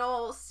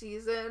final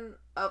season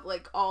of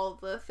all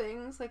the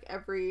things.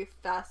 Every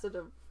facet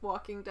of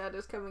Walking Dead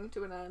is coming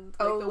to an end.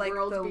 The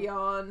World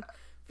Beyond,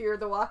 Fear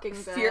the Walking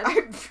Dead.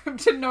 I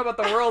didn't know about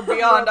the World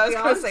Beyond. I was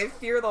going to say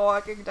Fear the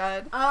Walking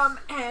Dead.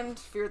 And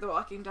Fear the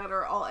Walking Dead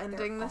are all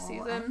ending this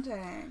season.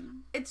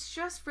 Ending. It's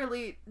just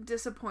really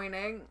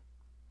disappointing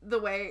the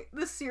way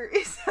the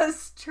series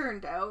has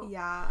turned out.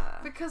 Yeah.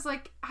 Because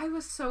I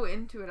was so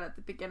into it at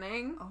the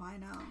beginning. Oh, I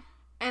know.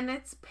 And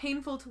it's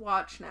painful to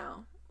watch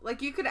now.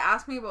 You could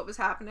ask me what was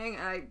happening,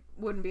 and I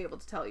wouldn't be able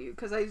to tell you,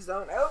 because I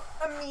zone out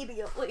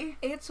immediately.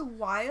 It's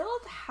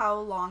wild how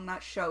long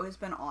that show has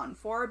been on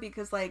for,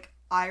 because,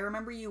 I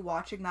remember you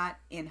watching that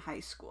in high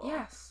school.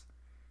 Yes.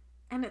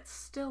 And it's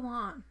still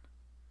on.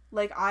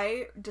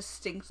 I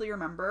distinctly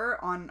remember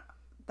on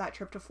that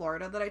trip to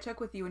Florida that I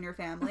took with you and your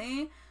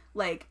family,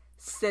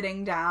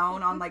 sitting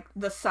down on,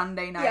 the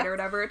Sunday night or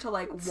whatever to,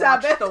 watch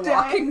Sabbath The day.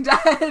 Walking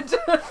Dead.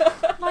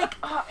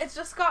 It's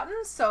just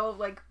gotten so,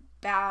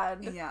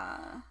 bad. Yeah.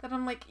 That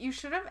I'm you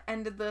should have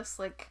ended this,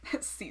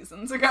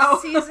 seasons ago.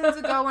 Seasons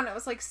ago when it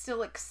was,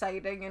 still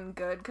exciting and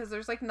good, because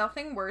there's,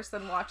 nothing worse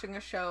than watching a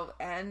show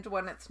end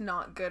when it's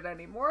not good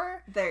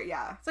anymore.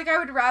 Yeah. It's I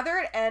would rather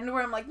it end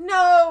where I'm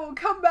no,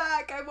 come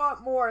back, I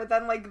want more,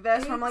 than,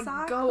 this where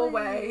I'm go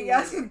away.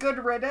 Yes, good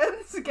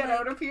riddance, get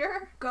out of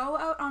here. Go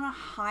out on a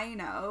high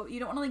note. You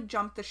don't want to,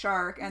 jump the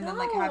shark and then,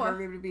 have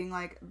everybody being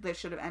this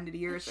should have ended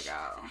years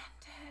ago.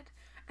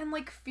 And,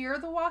 Fear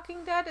the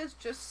Walking Dead is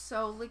just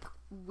so,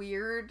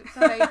 weird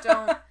that I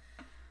don't...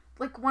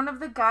 one of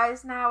the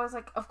guys now is,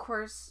 of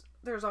course,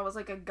 there's always,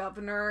 a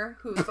governor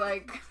who's,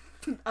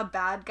 a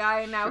bad guy,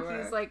 and now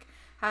he's,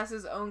 has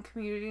his own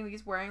community, and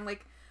he's wearing,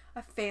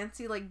 a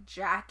fancy,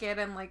 jacket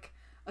and,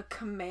 a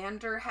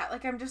commander hat.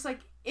 I'm just,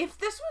 if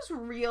this was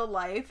real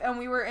life, and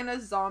we were in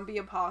a zombie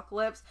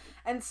apocalypse,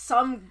 and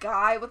some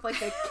guy with,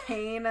 a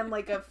cane and,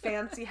 a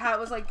fancy hat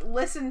was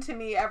listen to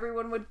me,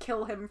 everyone would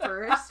kill him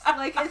first.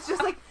 It's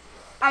just,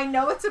 I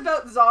know it's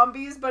about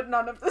zombies, but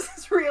none of this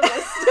is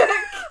realistic.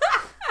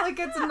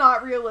 It's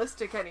not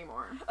realistic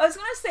anymore. I was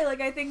gonna say,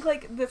 I think,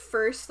 the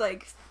first,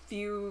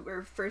 few,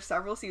 or first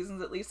several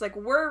seasons at least,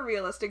 were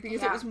realistic,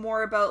 because it was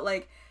more about,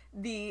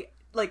 the,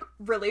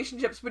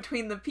 relationships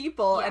between the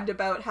people, and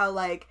about how,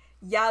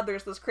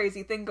 there's this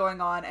crazy thing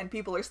going on, and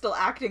people are still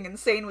acting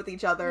insane with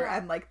each other,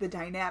 and, the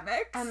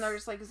dynamics. And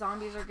there's,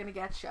 zombies are gonna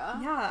get ya.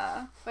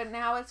 Yeah. But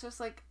now it's just,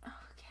 okay.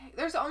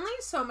 There's only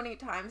so many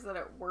times that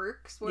it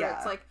works, where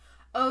it's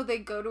oh, they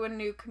go to a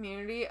new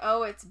community.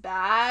 Oh, it's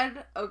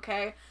bad.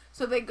 Okay.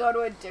 So they go to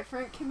a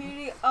different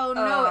community. Oh,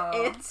 no,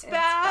 it's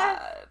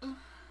bad.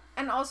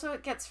 And also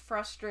it gets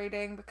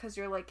frustrating because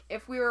you're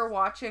if we were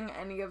watching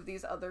any of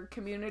these other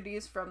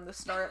communities from the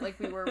start,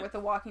 we were with The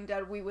Walking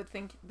Dead, we would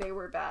think they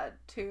were bad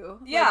too.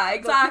 Yeah,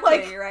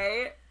 exactly,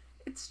 right?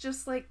 It's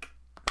just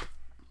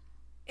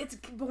it's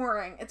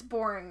boring. It's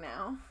boring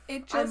now.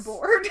 I'm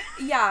bored.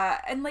 Yeah,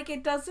 and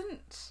it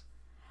doesn't...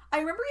 I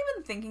remember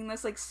even thinking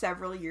this,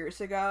 several years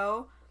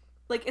ago.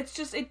 Like, it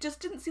just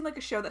didn't seem like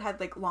a show that had,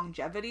 like,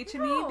 longevity to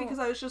me, because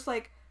I was just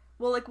like,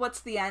 well, like, what's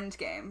the end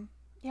game?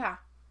 Yeah.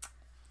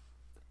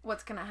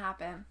 What's gonna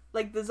happen?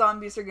 Like, the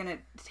zombies are gonna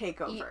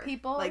take over. Eat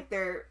people? Like,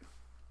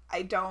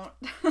 I don't...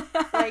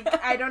 like,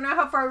 I don't know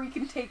how far we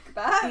can take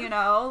that. You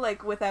know,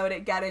 like, without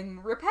it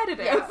getting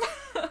repetitive.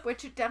 Yeah.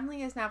 Which it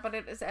definitely is now, but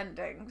it is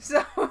ending.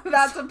 So,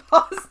 that's a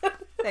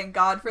positive. Thank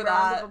God for Round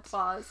that. of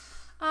applause.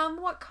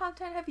 What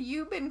content have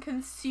you been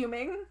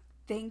consuming?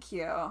 Thank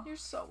you. You're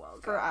so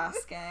welcome. For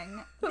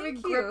asking. Let me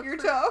Thank grip you your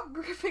for toe.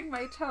 Gripping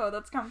my toe.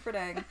 That's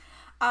comforting.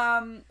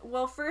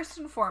 Well, first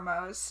and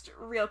foremost,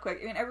 real quick,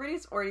 I mean,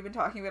 everybody's already been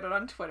talking about it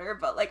on Twitter,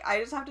 but, like, I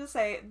just have to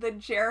say, the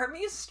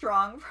Jeremy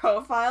Strong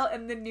profile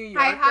in the New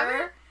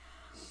Yorker...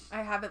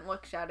 I haven't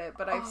looked at it,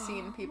 but I've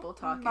seen people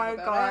talking about it.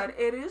 My God,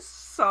 it is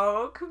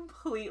so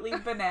completely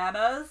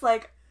bananas.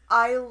 Like,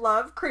 I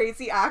love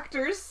crazy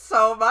actors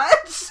so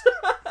much.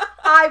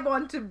 I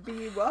want to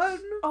be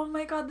one. Oh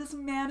my God, this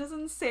man is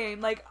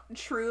insane. Like,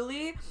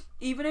 truly,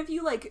 even if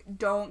you, like,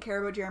 don't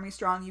care about Jeremy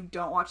Strong, you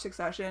don't watch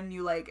Succession,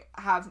 you, like,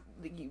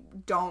 you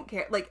don't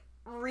care, like,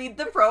 read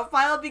the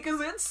profile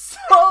because it's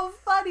so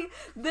funny.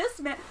 This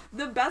man,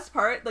 the best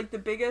part, like, the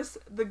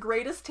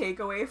greatest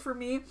takeaway for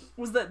me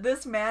was that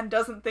this man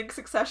doesn't think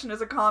Succession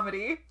is a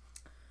comedy.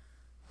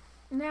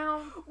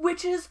 Now,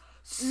 which is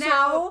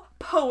so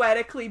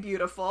poetically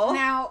beautiful.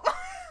 Now,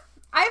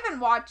 I haven't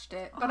watched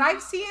it, but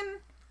I've seen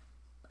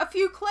a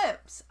few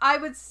clips. I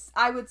would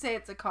say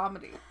it's a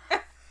comedy.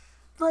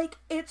 Like,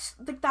 it's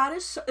like, that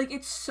is so, like,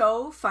 it's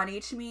so funny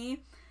to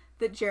me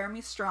that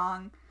Jeremy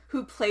Strong,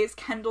 who plays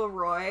Kendall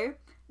Roy,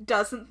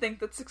 doesn't think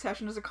that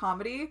Succession is a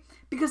comedy,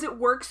 because it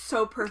works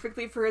so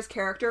perfectly for his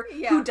character,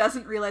 who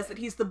doesn't realize that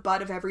he's the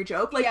butt of every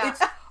joke. Like,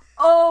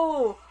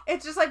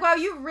 it's just like, wow,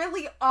 you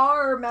really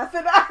are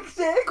method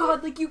acting.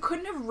 God, like, you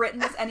couldn't have written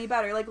this any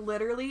better. Like,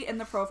 literally, in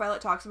the profile,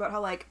 it talks about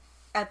how, like,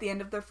 at the end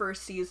of the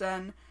first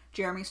season,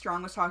 Jeremy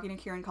Strong was talking to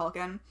Kieran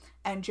Culkin,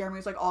 and Jeremy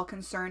was, like, all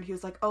concerned. He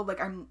was like, oh, like,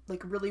 I'm,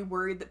 like, really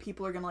worried that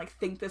people are gonna, like,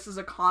 think this is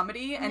a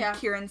comedy, and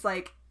Kieran's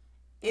like,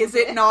 is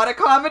it not a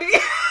comedy?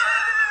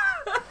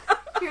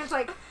 Kieran's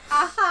like,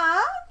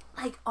 uh-huh.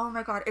 Like, oh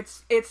my God,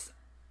 it's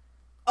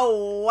a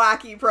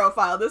wacky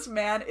profile. This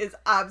man is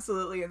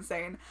absolutely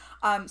insane.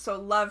 So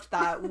loved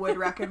that, would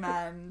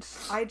recommend.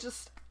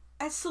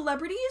 As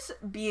celebrities,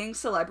 being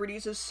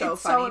celebrities is so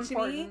funny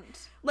to me.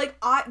 Like,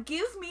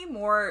 give me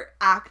more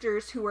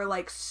actors who are,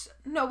 like,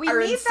 no, we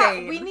need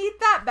insane. That. We need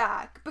that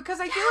back, because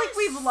I feel like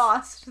we've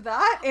lost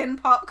that in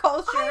pop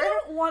culture. I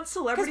don't want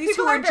celebrities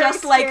who are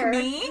just like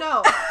me.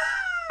 No,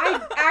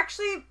 I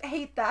actually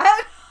hate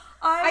that.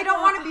 I don't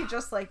want to be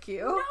just like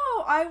you.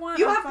 No, I want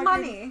you have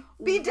money.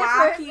 Be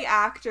different. Wacky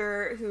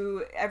actor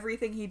who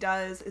everything he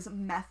does is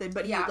method,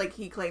 but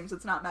he claims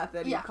it's not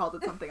method. He called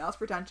it something else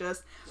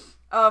pretentious.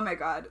 Oh my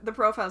God, the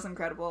profile's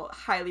incredible.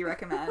 Highly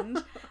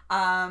recommend.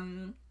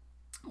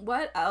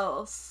 What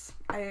else?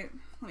 Let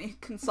me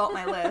consult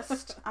my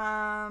list.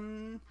 I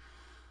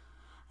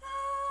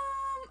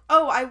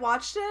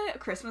watched a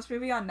Christmas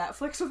movie on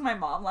Netflix with my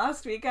mom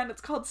last weekend.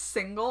 It's called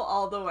Single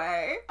All the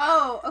Way.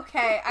 Oh,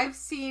 okay. I've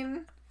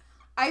seen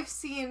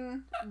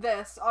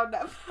this on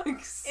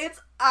Netflix.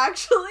 It's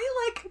actually,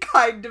 like,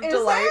 kind of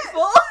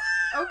delightful.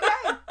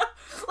 Okay.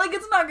 Like,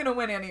 it's not gonna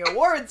win any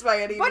awards by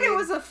any means. But it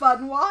was a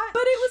fun watch.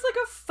 But it was, like,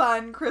 a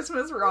fun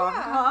Christmas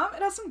rom-com. Yeah.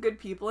 It has some good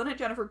people in it.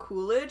 Jennifer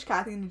Coolidge,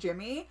 Kathy and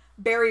Jimmy.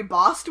 Barry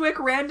Bostwick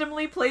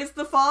randomly plays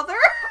the father.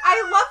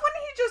 I love when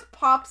he just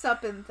pops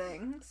up in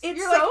things.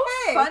 It's so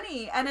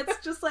funny. And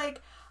it's just,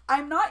 like,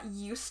 I'm not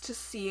used to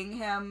seeing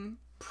him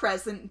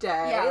present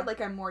day. Yeah.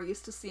 Like, I'm more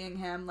used to seeing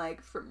him,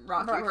 like, from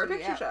Rocky Horror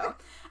Picture Show.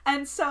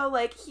 And so,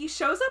 like, he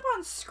shows up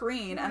on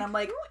screen, and I'm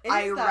like,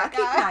 I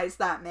recognize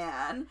that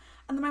man.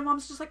 And then my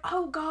mom's just like,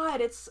 oh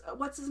God, it's,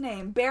 what's his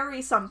name?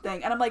 Barry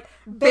something. And I'm like,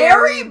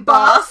 Barry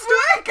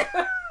Bostwick?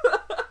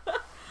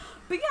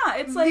 But yeah,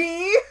 it's like...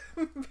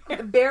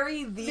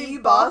 Barry the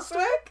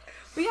Bostwick?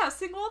 But yeah,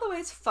 Single All the Way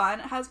is fun.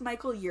 It has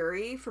Michael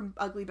Urie from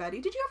Ugly Betty.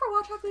 Did you ever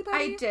watch Ugly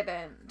Betty? I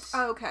didn't.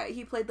 Oh, okay.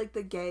 He played, like,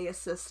 the gay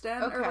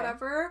assistant or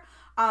whatever.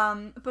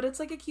 But it's,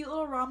 like, a cute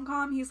little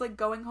rom-com. He's, like,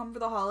 going home for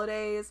the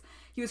holidays.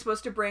 He was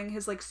supposed to bring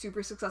his, like,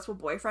 super successful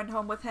boyfriend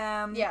home with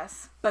him.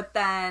 Yes. But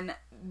then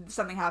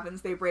something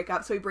happens. They break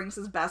up. So he brings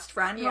his best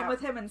friend home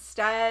with him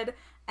instead.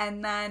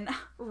 And then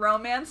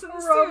romance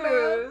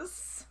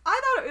ensues.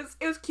 I thought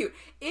it was cute.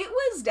 It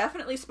was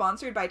definitely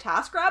sponsored by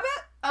TaskRabbit.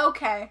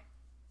 Okay.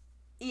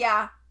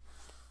 Yeah.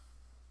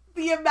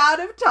 The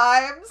amount of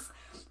times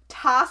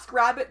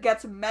TaskRabbit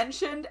gets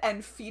mentioned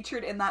and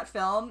featured in that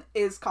film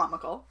is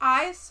comical.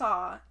 I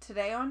saw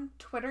today on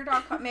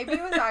Twitter.com, maybe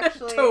it was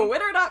actually...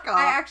 Twitter.com.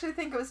 I actually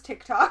think it was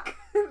TikTok,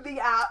 the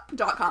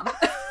app.com.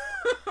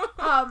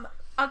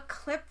 A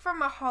clip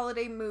from a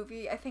holiday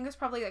movie, I think it was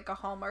probably like a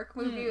Hallmark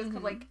movie, it was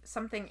called like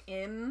Something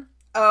In.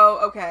 Oh,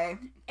 okay.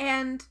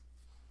 And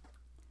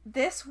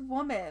this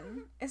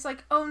woman is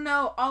like, oh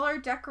no, all our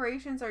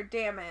decorations are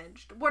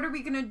damaged. What are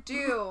we gonna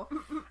do?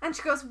 And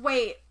she goes,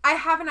 wait, I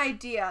have an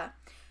idea.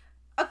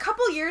 A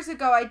couple years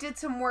ago, I did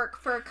some work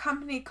for a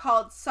company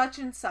called Such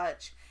and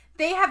Such.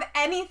 They have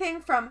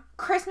anything from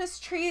Christmas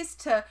trees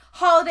to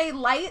holiday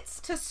lights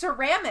to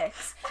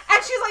ceramics.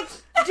 And she's like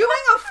doing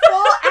a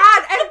full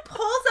ad and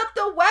pulls up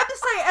the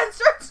website and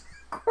starts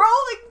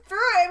scrolling through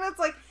it. And it's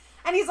like,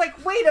 and he's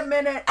like, wait a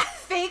minute,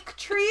 fake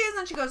trees?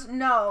 And she goes,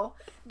 no,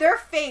 they're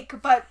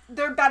fake, but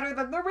they're better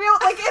than the real.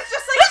 Like, it's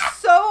just like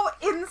so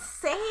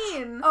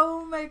insane.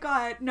 Oh my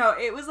god. No,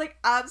 it was like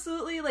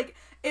absolutely like,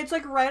 it's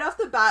like right off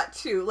the bat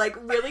too, like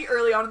really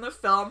early on in the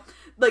film,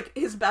 like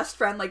his best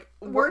friend like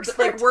works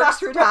for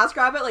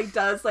TaskRabbit, like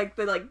does like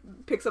the like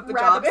picks up the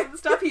jobs and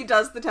stuff. He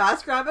does the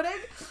TaskRabbiting.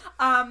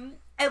 And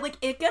like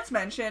it gets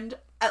mentioned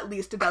at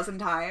least a dozen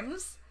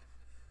times.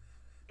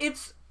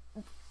 It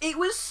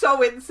was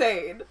so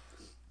insane.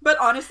 But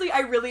honestly, I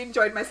really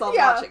enjoyed myself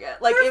watching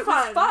it. Like it was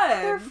fun.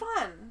 They're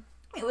fun.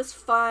 It was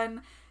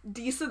fun,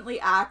 decently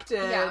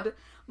acted. Yeah.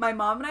 My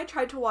mom and I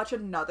tried to watch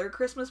another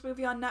Christmas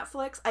movie on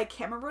Netflix. I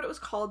can't remember what it was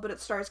called, but it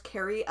stars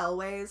Carrie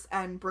Elways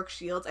and Brooke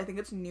Shields. I think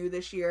it's new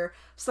this year.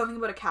 Something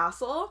about a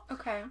castle.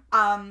 Okay.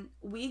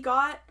 We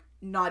got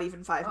not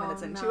even 5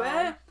 minutes into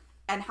it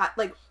and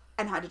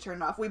had to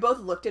turn it off. We both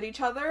looked at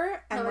each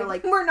other and we're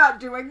like, we're not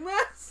doing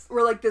this.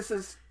 We're like, this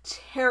is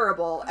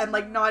terrible, and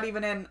like not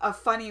even in a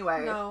funny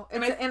way. No,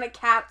 in a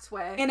cat's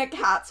way. In a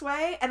cat's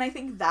way, and I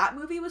think that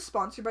movie was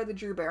sponsored by the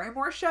Drew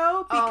Barrymore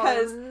show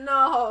because,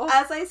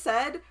 as I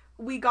said,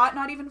 we got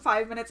not even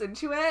 5 minutes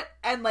into it,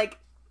 and like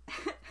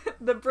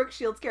the Brooke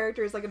Shields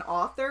character is like an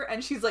author,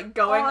 and she's like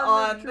going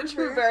on the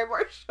Drew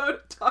Barrymore show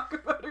to talk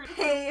about her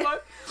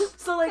book.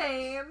 So like,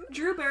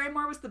 Drew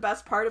Barrymore was the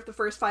best part of the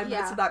first 5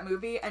 minutes of that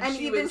movie,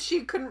 and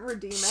she couldn't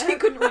redeem it. She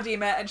couldn't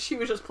redeem it, and she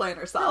was just playing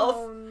herself.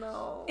 Oh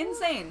no,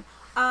 insane.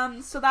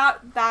 So that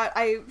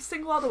I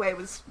Single All the Way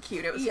was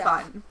cute. It was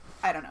fun.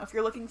 I don't know if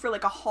you're looking for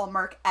like a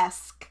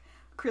Hallmark-esque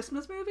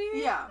Christmas movie.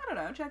 Yeah, I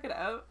don't know. Check it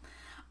out.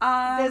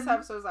 This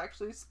episode is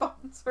actually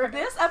sponsored.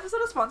 This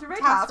episode is sponsored by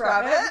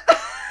TaskRabbit.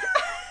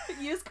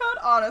 Use code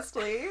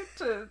honestly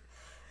to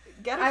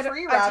get a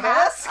free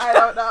rabbit. I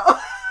don't know.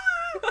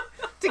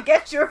 To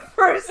get your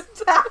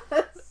first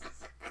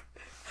task.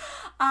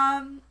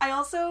 I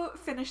also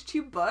finished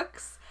 2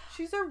 books.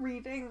 She's a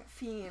reading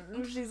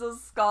fiend. She's a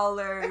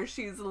scholar.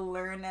 She's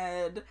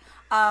learned.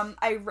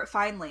 I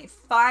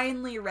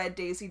finally read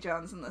Daisy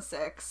Jones and the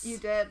Six. You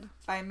did.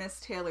 By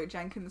Miss Taylor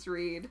Jenkins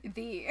Reid.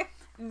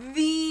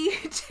 The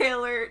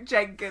Taylor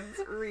Jenkins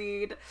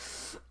Reid.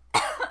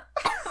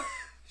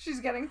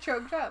 She's getting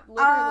choked up.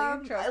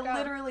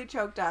 Literally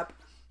choked up.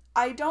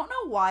 I don't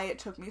know why it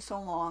took me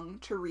so long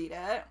to read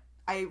it.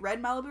 I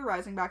read Malibu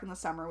Rising back in the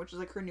summer, which is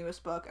like her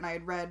newest book, and I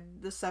had read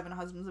The Seven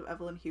Husbands of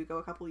Evelyn Hugo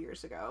a couple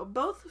years ago.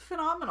 Both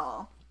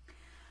phenomenal.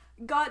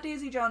 Got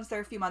Daisy Jones there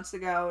a few months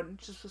ago and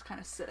just was kind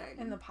of sitting.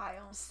 In the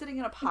pile. Sitting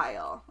in a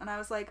pile. And I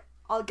was like,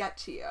 I'll get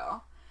to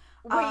you.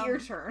 Wait your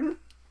turn.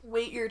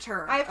 Wait your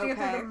turn. I have to get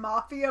through the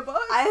mafia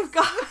books. I've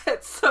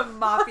got some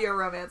mafia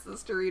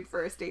romances to read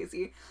first,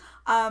 Daisy.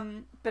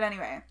 But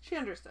anyway. She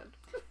understood.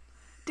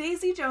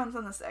 Daisy Jones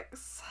and the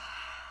Six.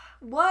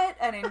 What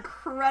an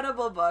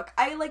incredible book.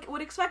 I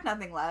would expect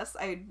nothing less.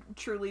 I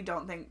truly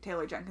don't think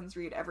Taylor Jenkins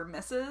Reid ever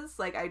misses.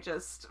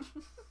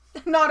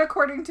 Not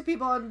according to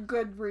people on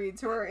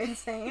Goodreads who are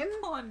insane.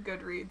 People on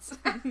Goodreads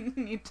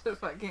need to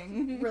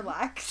fucking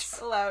relax.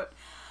 Chill out.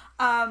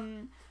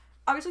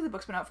 Obviously the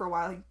book's been out for a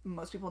while.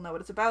 Most people know what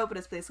it's about, but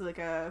it's basically like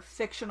a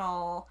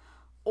fictional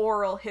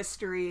oral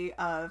history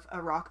of a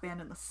rock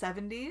band in the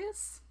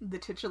 70s. The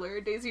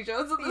titular Daisy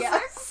Jones and the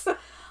Six.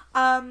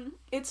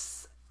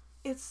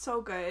 It's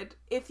so good.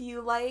 If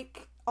you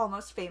like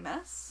Almost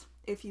Famous,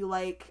 if you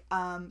like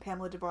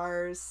Pamela Des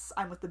Barres'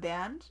 I'm With the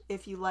Band,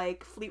 if you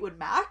like Fleetwood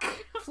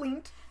Mac,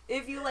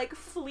 if you like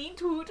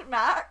Fleetwood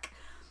Mac,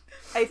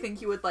 I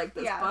think you would like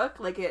this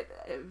book. Like the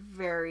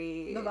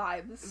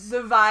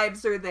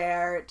vibes are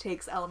there. It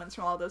takes elements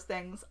from all those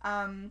things.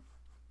 I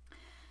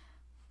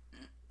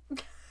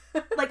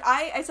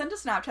sent a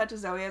Snapchat to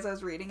Zoe as I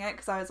was reading it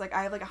because I was like,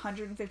 I have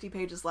 150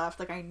 pages left.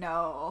 I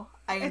know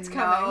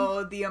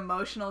coming. The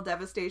emotional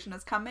devastation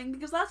is coming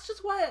because that's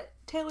just what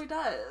Taylor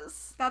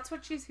does. That's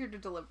what she's here to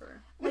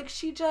deliver.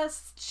 She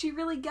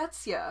really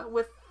gets you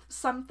with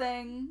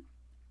something,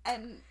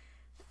 and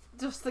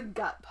just the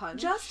gut punch.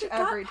 Just a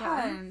every gut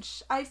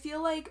punch. I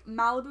feel like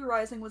Malibu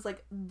Rising was the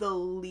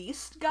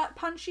least gut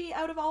punchy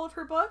out of all of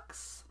her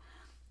books,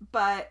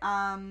 but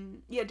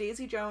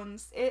Daisy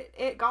Jones,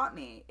 it got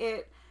me.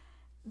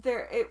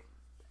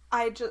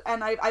 I've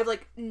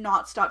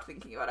not stopped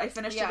thinking about it. I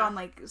finished it on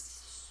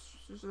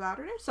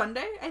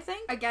Sunday, I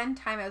think. Again,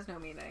 time has no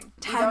meaning.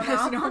 Time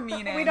has no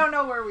meaning. We don't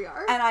know where we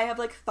are. And I have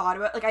thought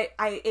about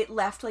it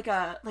left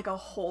a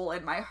hole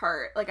in my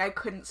heart. I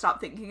couldn't stop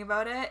thinking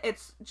about it.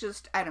 It's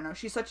just, I don't know.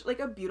 She's such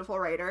a beautiful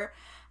writer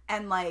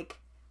and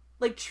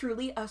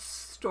truly a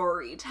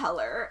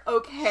storyteller.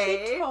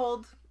 Okay. She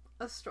told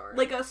a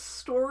story. A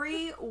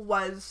story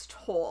was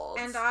told.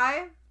 And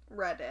I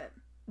read it.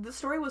 The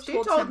story was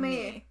told to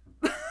me.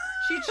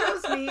 She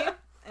chose me,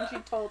 and she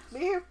told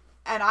me.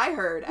 And I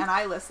heard, and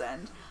I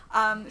listened.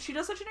 She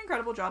does such an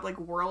incredible job,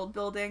 world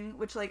building,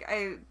 which,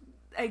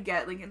 I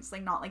get, like, it's,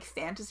 like, not, like,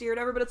 fantasy or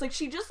whatever, but it's, like,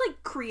 she just,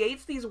 like,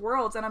 creates these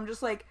worlds, and I'm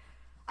just, like,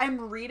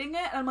 I'm reading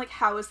it, and I'm, like,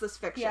 how is this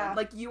fiction? Yeah.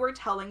 Like, you are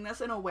telling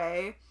this in a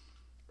way...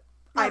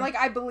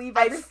 I believe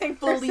everything. I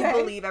fully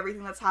believe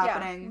everything that's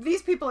happening. Yeah.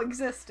 These people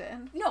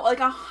existed. No, like,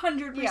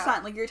 100%.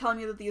 Yeah. Like, you're telling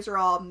me that these are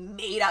all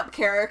made-up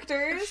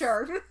characters?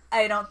 Sure.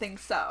 I don't think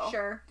so.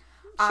 Sure.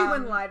 She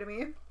wouldn't lie to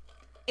me.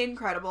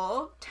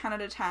 Incredible. 10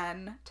 out of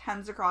 10.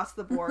 10s across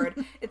the board.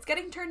 It's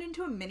getting turned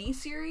into a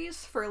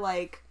mini-series for,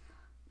 like,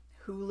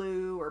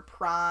 Hulu or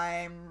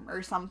Prime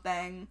or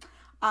something.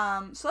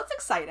 So that's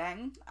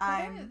exciting.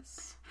 I'm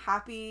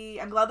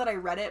happy. I'm glad that I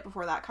read it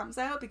before that comes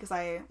out because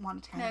I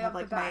wanted to kind of have,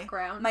 like,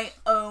 my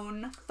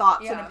own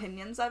thoughts and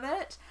opinions of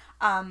it.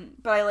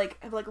 But I, like,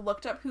 have, like,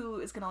 looked up who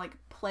is gonna, like,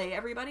 play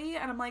everybody,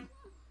 and I'm like,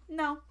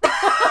 no.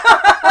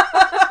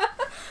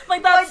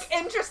 Like, that's...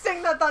 Like,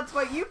 interesting that that's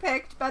what you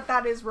picked, but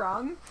that is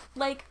wrong.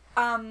 Like,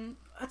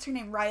 what's her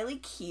name? Riley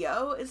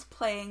Keough is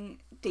playing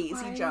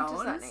Daisy Jones.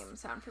 Does that name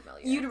sound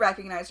familiar? You'd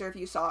recognize her if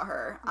you saw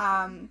her.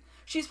 Okay.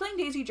 She's playing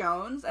Daisy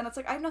Jones, and it's,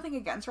 like, I have nothing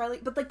against Riley,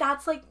 but, like,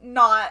 that's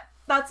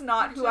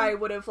not who I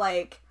would have,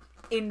 like,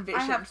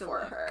 envisioned for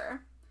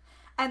her.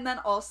 And then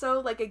also,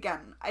 like,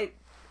 again,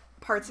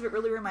 parts of it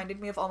really reminded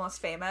me of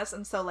Almost Famous,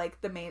 and so, like,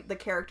 the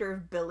character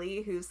of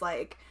Billy, who's,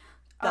 like,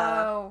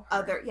 her,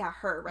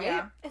 right?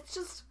 Yeah. It's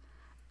just,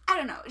 I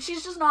don't know,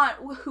 she's just not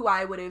who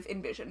I would have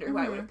envisioned or who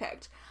I would have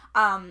picked.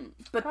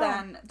 But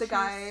then the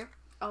guy...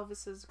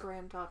 Elvis's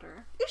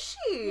granddaughter. Is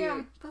she?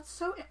 Yeah. That's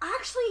so...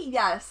 Actually,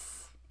 yes.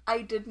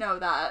 I did know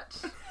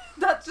that.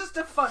 That's just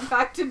a fun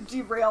fact to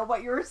derail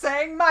what you were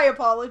saying. My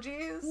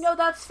apologies. No,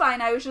 that's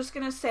fine. I was just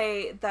gonna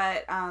say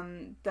that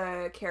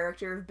the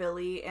character of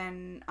Billy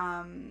in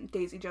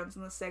Daisy Jones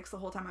and the Six, the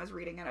whole time I was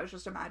reading it, I was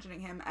just imagining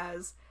him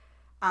as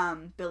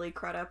Billy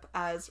Crudup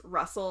as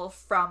Russell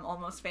from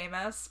Almost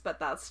Famous, but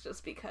that's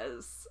just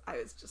because I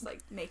was just, like,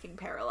 making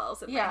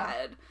parallels in my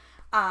head.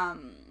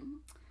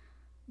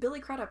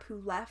 Billy Crudup,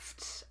 who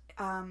left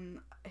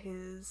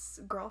his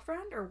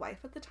girlfriend or wife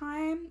at the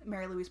time,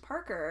 Mary Louise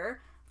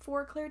Parker,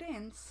 for Claire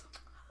Danes.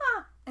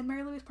 Huh. And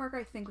Mary Louise Parker,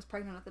 I think, was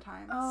pregnant at the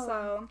time. Oh,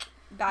 so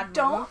bad move.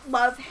 Don't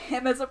love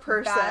him as a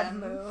person. Bad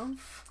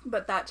move.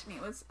 But that to me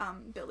was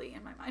Billy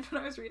in my mind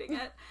when I was reading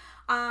it.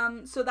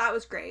 So that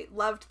was great.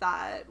 Loved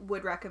that.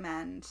 Would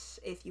recommend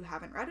if you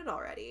haven't read it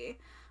already.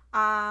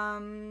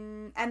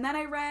 And then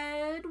I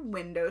read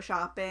Window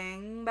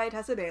Shopping by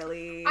Tessa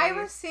Bailey. I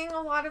was seeing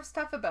a lot of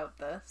stuff about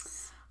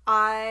this.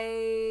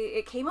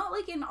 It came out,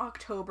 like, in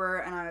October,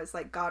 and I was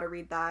like, gotta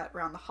read that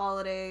around the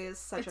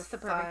holidays. It's the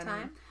perfect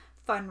time.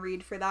 Fun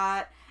read for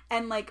that.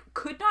 And, like,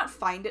 could not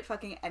find it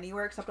fucking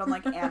anywhere except on,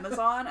 like,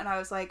 Amazon, and I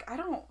was like, I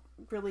don't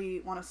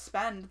really want to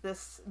spend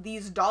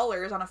these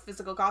dollars on a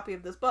physical copy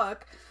of this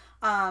book.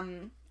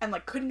 And,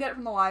 like, couldn't get it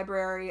from the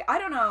library. I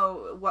don't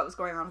know what was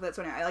going on with it,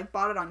 so anyway, I, like,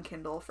 bought it on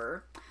Kindle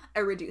for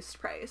a reduced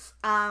price.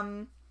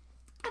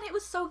 And it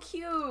was so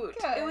cute.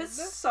 Good. It was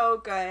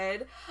so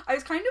good. I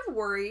was kind of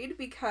worried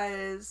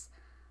because,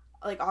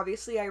 like,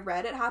 obviously I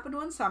read It Happened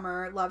One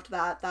Summer, loved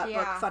that. That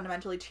book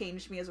fundamentally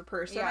changed me as a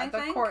person, I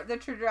think. The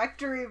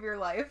trajectory of your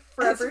life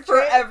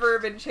forever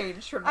been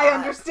changed from that. I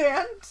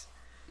understand.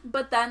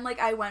 But then, like,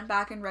 I went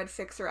back and read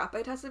Fixer Up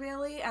by Tessa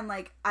Bailey, and,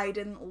 like, I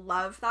didn't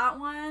love that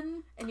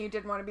one. And you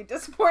didn't want to be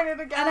disappointed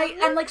again.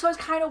 And so I was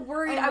kind of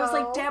worried. I was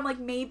like, damn, like,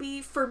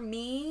 maybe for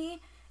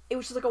me... It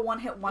was just, like, a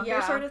one-hit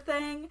wonder sort of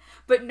thing.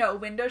 But no,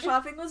 Window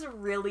Shopping was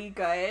really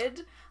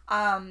good.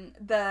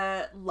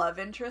 The love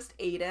interest,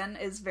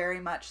 Aiden, is very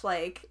much,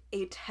 like,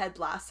 a Ted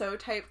Lasso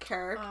type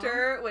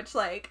character, which,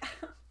 like,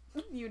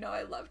 you know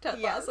I love Ted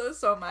Lasso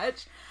so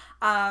much.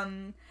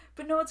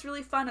 But no, it's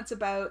really fun. It's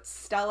about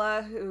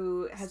Stella,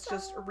 who has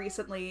just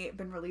recently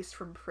been released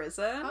from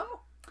prison. Oh.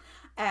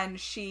 And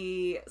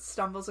she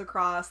stumbles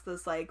across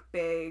this, like,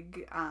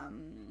 big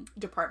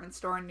department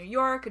store in New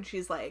York, and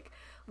she's, like,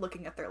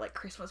 looking at their, like,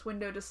 Christmas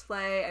window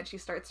display, and she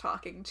starts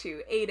talking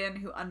to Aiden,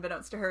 who,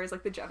 unbeknownst to her, is,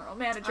 like, the general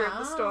manager of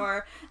the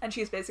store, and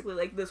she's basically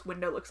like, this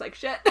window looks like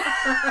shit.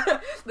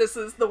 This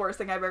is the worst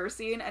thing I've ever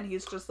seen, and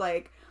he's just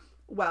like,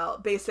 well,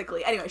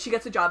 basically, anyway, she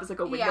gets a job as, like,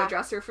 a window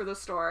dresser for the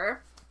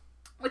store,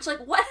 which,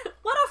 like, what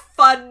a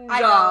fun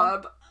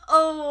job.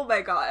 Oh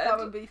my god. That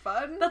would be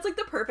fun. That's, like,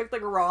 the perfect,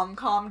 like,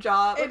 rom-com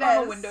job. Like,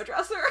 I'm a window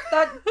dresser.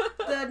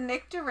 The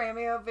Nick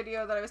DeRamio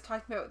video that I was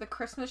talking about with the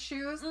Christmas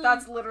shoes,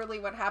 that's literally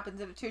what happens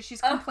in it, too. She's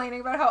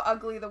complaining about how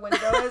ugly the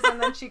window is, and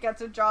then she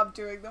gets a job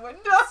doing the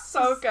window.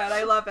 So good.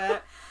 I love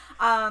it.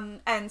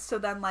 And so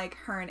then, like,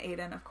 her and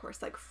Aiden, of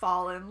course, like,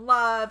 fall in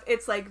love.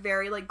 It's, like,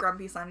 very, like,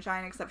 Grumpy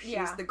Sunshine, except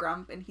she's the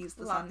grump and he's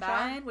the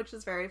sunshine, which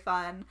is very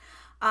fun.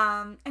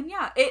 And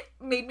yeah, it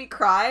made me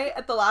cry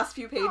at the last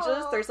few pages.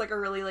 Aww. There's, like, a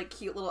really, like,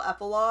 cute little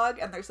epilogue,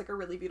 and there's, like, a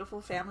really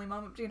beautiful family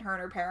moment between her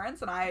and her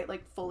parents, and I,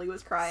 like, fully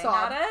was crying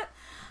at it.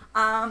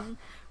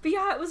 But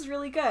yeah, it was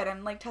really good,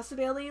 and, like, Tessa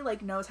Bailey,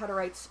 like, knows how to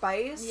write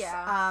spice.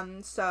 Yeah.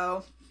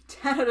 So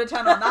 10 out of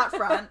 10 on that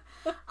front.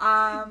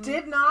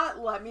 Did not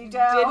let me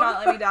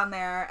down.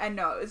 There, and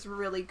no, it was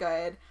really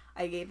good.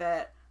 I gave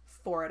it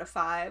 4 out of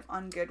 5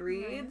 on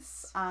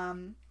Goodreads. Nice.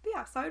 But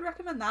yeah, so I would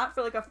recommend that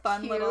for like a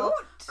fun Cute. little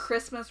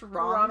Christmas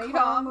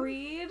rom-com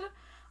read.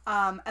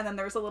 And then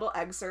there's a little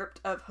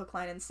excerpt of Hook,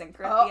 Line, and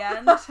Sinker at the end.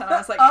 And I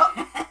was like,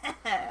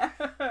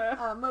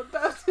 I'm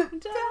about to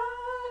dive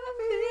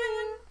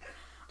in.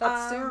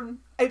 That's soon.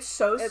 It's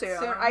so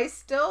soon. I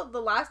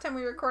the last time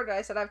we recorded,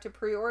 I said I have to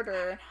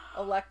pre-order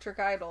Electric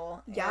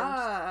Idol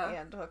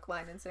and Hook,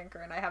 Line, and Sinker,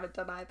 and I haven't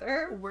done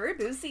either. We're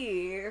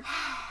busy.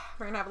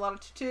 We're gonna have a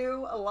lot to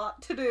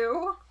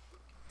do.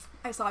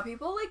 I saw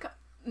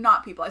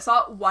I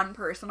saw one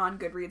person on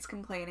Goodreads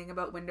complaining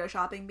about window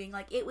shopping, being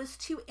like, it was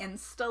too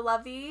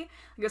insta-lovey.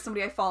 Because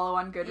somebody I follow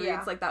on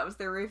Goodreads, like, that was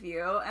their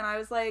review. And I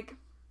was like,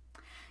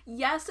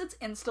 yes, it's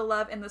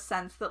insta-love in the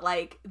sense that,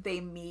 like,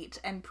 they meet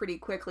and pretty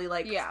quickly,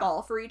 like,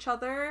 fall for each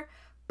other.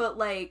 But,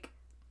 like,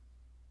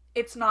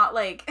 it's not,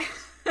 like...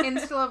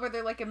 insta-love where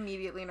they're, like,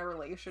 immediately in a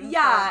relationship.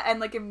 Yeah, and,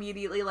 like,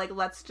 immediately, like,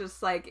 let's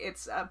just, like,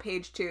 it's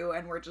page 2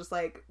 and we're just,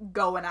 like,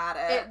 going at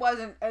it. It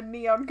wasn't a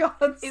Neon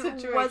God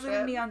situation. It wasn't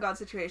a Neon God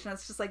situation.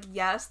 It's just, like,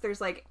 yes,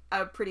 there's, like,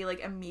 a pretty, like,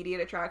 immediate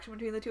attraction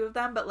between the two of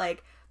them, but,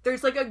 like,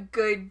 there's, like, a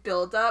good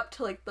build-up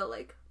to, like, the,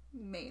 like,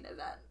 main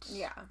event.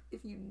 Yeah.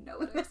 If you know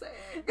what I'm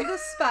saying. The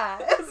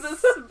spice. The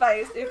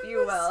spice, if you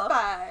will.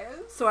 Spice.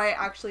 So I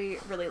actually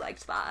really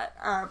liked that.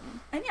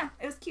 And yeah,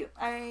 it was cute.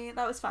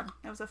 That was fun.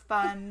 It was a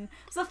fun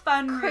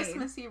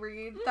Christmassy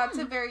read. That's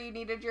a you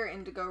needed your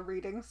indigo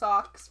reading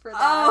socks for that.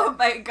 Oh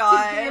my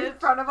god. To be in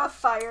front of a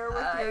fire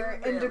with your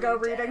indigo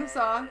reading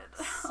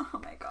socks.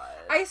 Oh my god.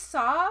 I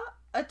saw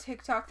a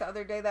TikTok the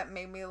other day that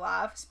made me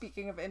laugh,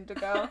 speaking of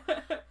indigo.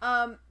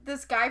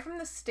 This guy from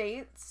the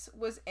States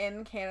was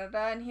in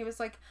Canada, and he was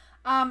like,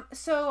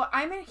 so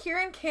I'm here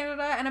in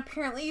Canada, and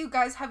apparently you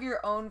guys have your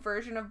own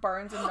version of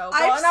Barnes & Noble.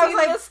 I've and I was seen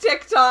like, this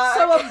TikTok.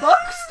 So a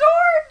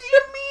bookstore? Do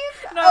you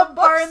mean no,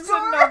 Barnes &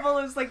 Noble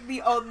is, like,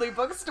 the only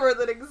bookstore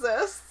that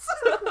exists.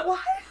 Like, what?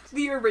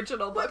 The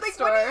original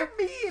bookstore. Like, what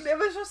do you mean? It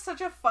was just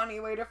such a funny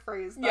way to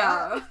phrase that.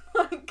 Yeah.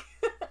 Like...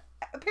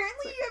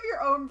 Apparently you have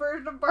your own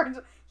version of Barnes.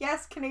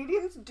 Yes,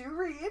 Canadians do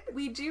read.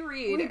 We do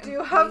read. We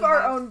do have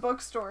our own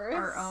bookstores.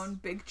 Our own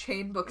big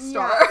chain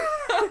bookstore.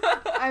 Yeah.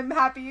 I'm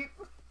happy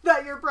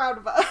that you're proud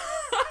of us.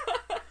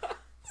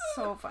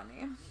 So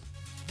funny.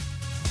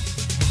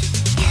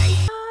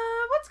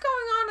 What's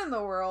going on in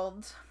the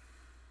world?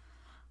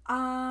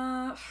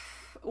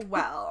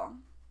 Well,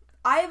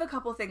 I have a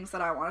couple things that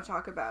I want to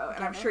talk about,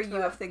 and I'm sure you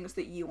have things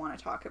that you want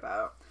to talk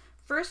about.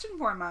 First and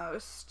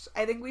foremost,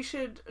 I think we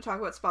should talk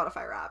about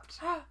Spotify Wrapped.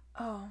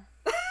 Oh.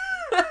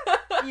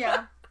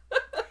 Yeah.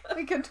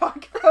 We can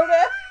talk about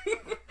it.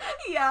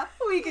 Yeah,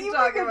 we can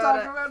talk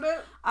about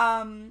it.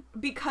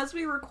 Because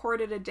we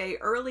recorded a day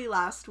early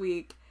last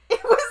week.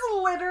 It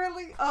was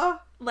literally,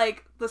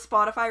 like, the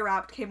Spotify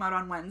Wrapped came out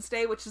on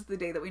Wednesday, which is the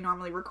day that we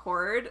normally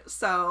record.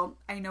 So,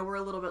 I know we're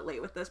a little bit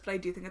late with this, but I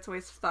do think it's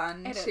always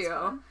fun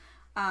to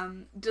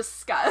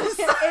discuss.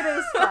 It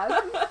is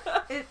fun.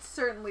 It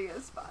certainly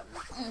is fun.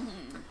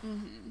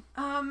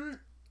 Mm-hmm.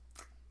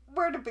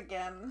 Where to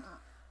begin?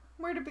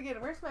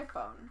 Where's my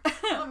phone?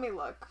 Let me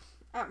look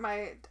at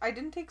my... I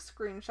didn't take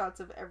screenshots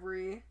of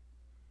every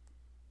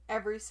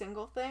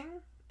single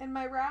thing in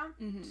my wrap.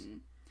 Mm-hmm.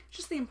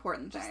 Just the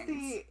important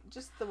things.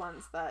 Just the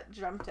ones that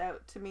jumped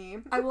out to me.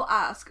 I will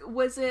ask,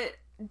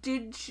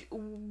 did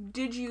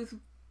you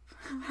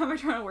how am I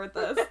trying to word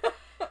this?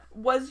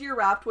 Was your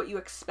Wrapped what you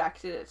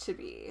expected it to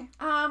be?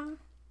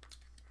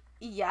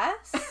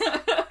 Yes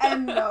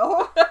and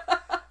no.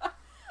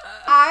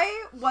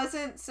 I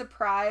wasn't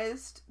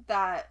surprised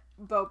that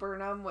Bo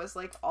Burnham was,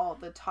 like, all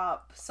the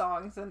top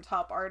songs and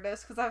top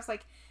artists, because I was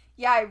like,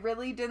 yeah, I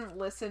really didn't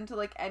listen to,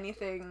 like,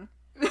 anything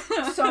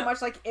so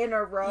much, like, in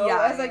a row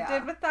as I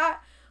did with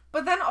that.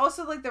 But then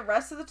also, like, the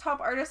rest of the top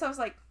artists, I was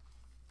like,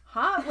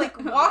 huh?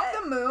 Like, Walk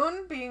the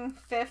Moon being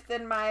 5th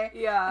in my...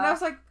 Yeah. And I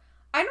was like,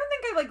 I don't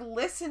think I, like,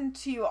 listened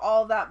to you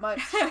all that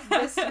much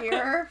this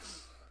year.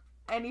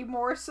 Any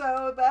more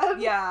so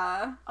than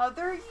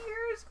other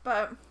years.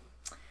 But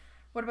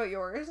what about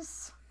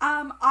yours?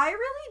 I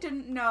really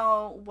didn't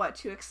know what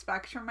to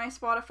expect from my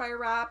Spotify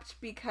Wrapped,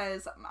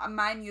 because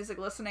my music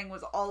listening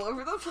was all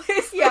over the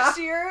place this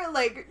year,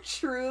 like,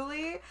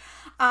 truly.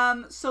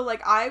 So,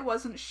 like, I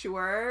wasn't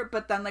sure,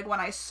 but then, like, when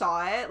I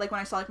saw it, like,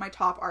 my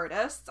top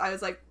artists, I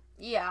was like,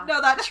 yeah,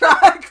 no, that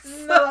tracks.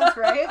 No, that's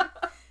right.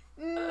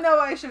 No,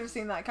 I should have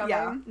seen that coming.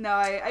 Yeah, no,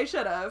 I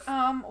should have.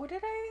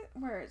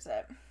 Where is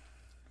it?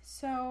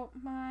 So, oh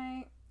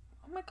my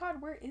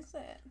god, where is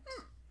it?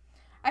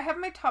 I have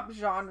my top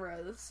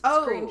genres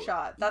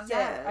screenshot. That's it.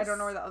 I don't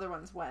know where the other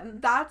ones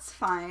went. That's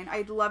fine.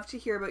 I'd love to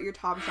hear about your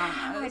top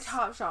genres. My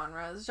top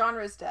genres.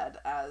 Genre's dead,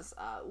 as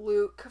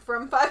Luke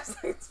from 5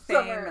 Seconds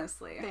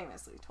famously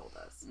told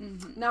us.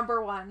 Mm-hmm.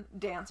 Number 1,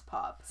 dance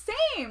pop.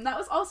 Same. That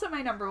was also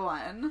my number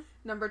 1.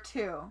 Number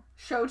 2,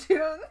 show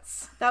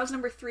tunes. That was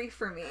number 3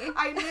 for me.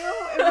 I knew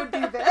it would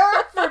be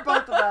there for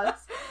both of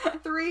us.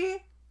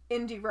 3,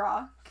 indie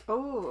rock.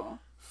 Oh.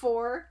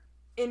 4,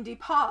 indie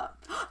pop.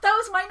 That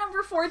was my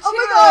number 4 too. Oh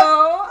my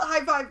god!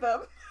 High five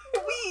them.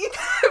 We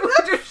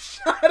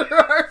just shatter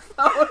our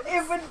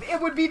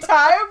it would be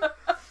time.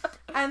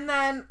 And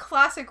then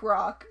classic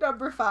rock,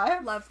 number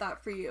 5. Love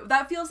that for you.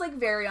 That feels like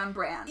very on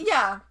brand.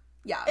 Yeah.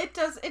 Yeah. It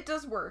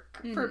does work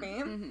for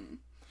me. Mm-hmm.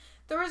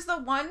 There was the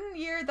one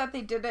year that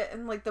they did it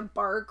in, like, the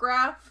bar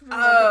graph.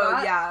 Oh,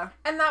 that? Yeah.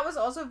 And that was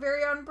also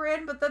very on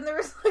brand, but then there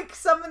was, like,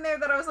 some in there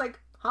that I was like,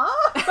 huh?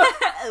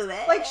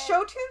 Like, Show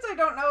Tunes, I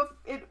don't know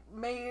if it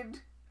made...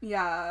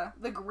 Yeah.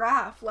 The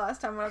graph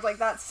last time. I was like,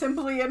 that's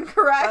simply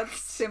incorrect.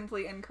 That's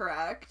simply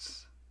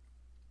incorrect.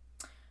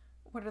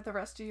 What are the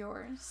rest of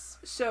yours?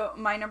 So,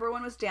 my number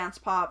 1 was dance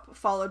pop,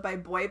 followed by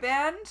boy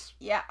band.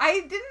 Yeah,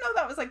 I didn't know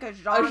that was like a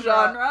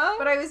genre.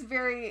 But I was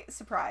very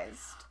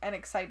surprised and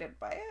excited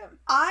by it.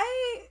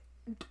 I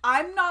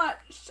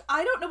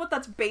don't know what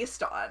that's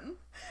based on.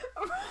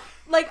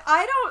 Like,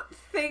 I don't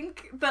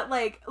think that,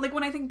 like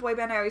when I think boy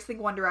band, I always think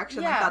One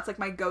Direction. Yeah. Like, that's, like,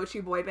 my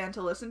go-to boy band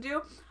to listen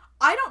to.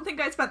 I don't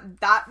think I spent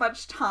that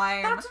much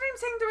time. That's what I'm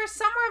saying. There was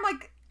somewhere I'm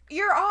like,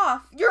 you're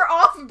off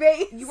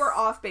base. You were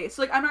off base.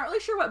 Like, I'm not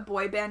really sure what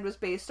boy band was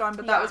based on,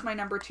 but that was my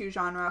number 2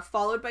 genre,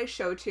 followed by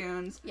show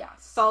tunes.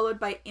 Yes. Followed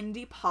by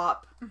indie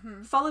pop.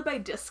 Mm-hmm. Followed by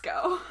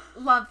disco.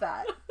 Love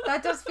that.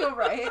 That does feel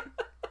right.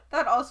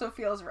 That also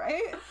feels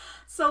right.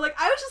 So, like,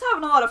 I was just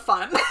having a lot of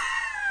fun.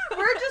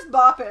 We're just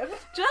bopping.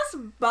 Just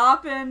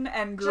bopping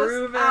and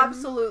grooving. Just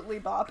absolutely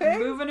bopping.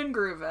 Moving and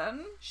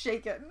grooving.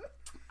 Shaking.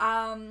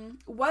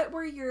 What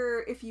were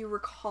your, if you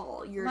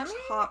recall, your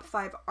top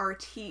 5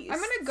 artists? I'm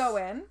gonna go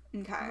in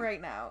right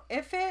now.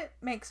 If it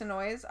makes a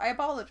noise, I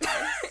apologize.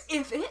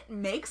 If it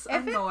makes a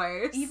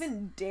noise.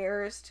 Even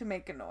dares to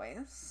make a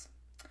noise.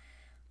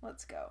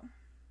 Let's go.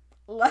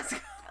 Let's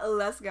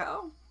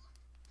go.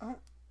 Oh.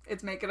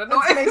 It's making a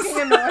noise. It's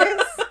making a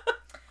noise.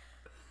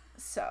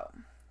 So,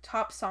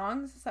 top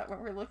songs? Is that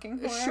what we're looking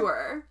for?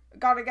 Sure.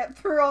 Gotta get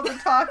through all the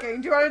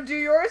talking. Do you want to do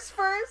yours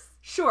first?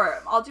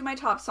 Sure, I'll do my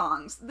top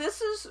songs.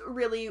 This is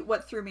really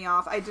what threw me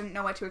off. I didn't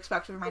know what to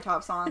expect with my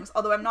top songs,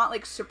 although I'm not,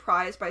 like,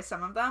 surprised by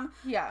some of them.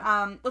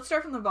 Yeah. Let's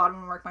start from the bottom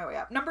and work my way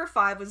up. Number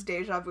 5 was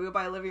Deja Vu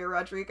by Olivia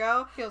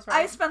Rodrigo. Feels right.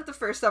 I spent the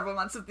first several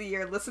months of the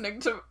year listening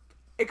to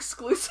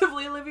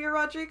exclusively Olivia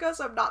Rodrigo,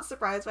 so I'm not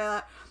surprised by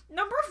that.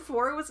 Number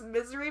 4 was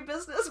Misery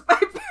Business by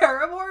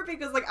Paramore,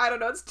 because, like, I don't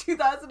know, it's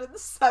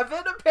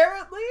 2007,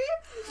 apparently.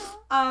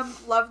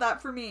 Love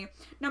that for me.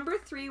 Number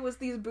 3 was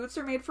These Boots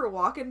Are Made for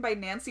Walkin' by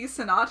Nancy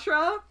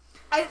Sinatra.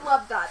 I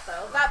love that,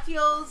 though. That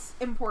feels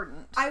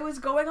important. I was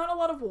going on a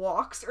lot of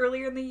walks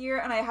earlier in the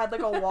year, and I had,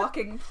 like, a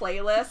walking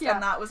playlist,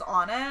 and that was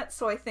on it,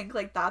 so I think,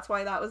 like, that's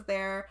why that was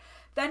there.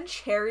 Then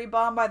Cherry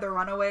Bomb by The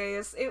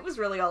Runaways. It was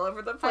really all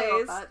over the place. I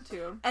love that,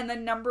 too. And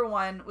then number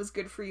 1 was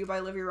Good For You by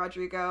Olivia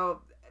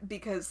Rodrigo,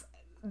 because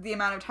the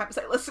amount of times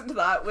I listened to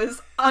that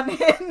was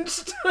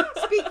unhinged.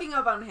 Speaking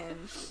of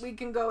unhinged, we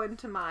can go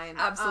into mine.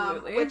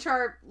 Absolutely. Which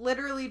are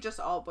literally just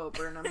all Bo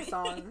Burnham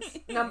songs.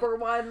 Number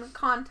 1,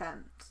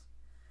 Content.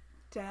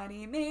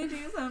 Daddy made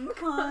you some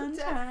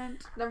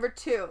content. Number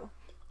 2,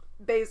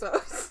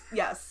 Bezos.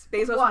 Yes,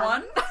 Bezos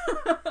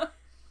 1.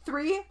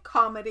 3,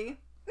 Comedy.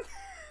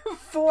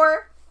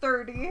 4,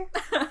 30.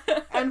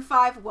 And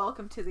 5,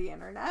 Welcome to the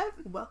Internet.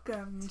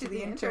 Welcome to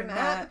the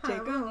internet.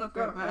 Take a look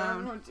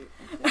around.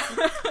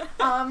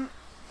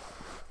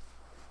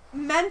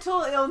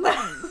 Mental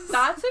illness.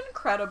 That's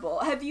incredible.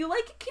 Have you,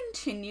 like,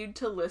 continued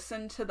to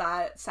listen to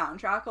that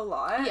soundtrack a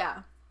lot?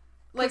 Yeah.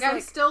 Like,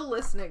 I'm still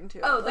listening to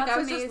it. Oh, like, that's I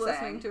was amazing. just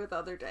listening to it the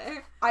other day.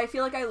 I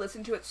feel like I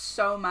listened to it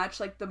so much,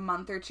 like, the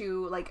month or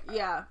two, like,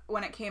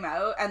 when it came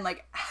out, and,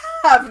 like,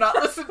 have not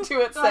listened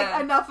to it since.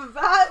 Like, enough of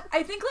that.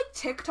 I think, like,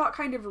 TikTok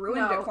kind of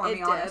ruined it for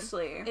me,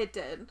 honestly. It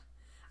did.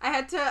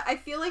 I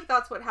feel like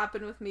that's what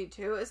happened with me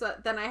too, is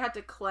that then I had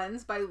to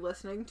cleanse by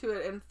listening to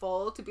it in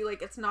full to be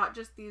like, it's not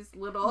just these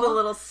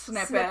little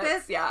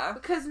snippets. Yeah.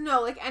 Because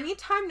like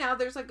anytime now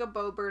there's like a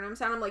Bo Burnham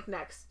sound, I'm like,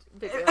 next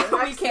video.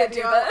 We can't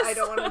do this. I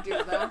don't want to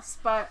do this.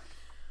 But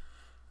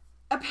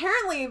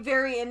apparently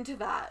very into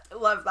that.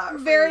 Love that.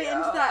 Very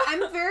into that.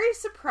 I'm very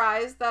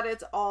surprised that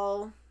it's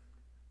all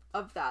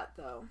of that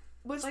though.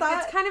 Was like,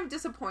 that... It's kind of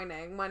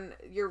disappointing when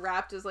your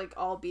Wrapped is, like,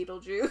 all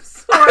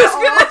Beetlejuice. I was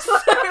gonna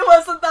say,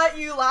 wasn't that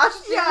you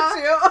last year,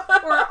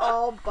 too? Or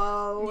all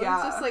Bo. Yeah.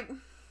 It's just like,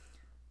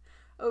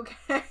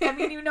 okay. I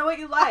mean, you know what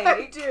you like.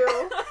 I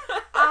do.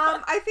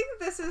 I think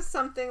this is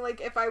something,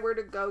 like, if I were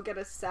to go get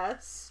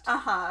assessed,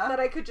 that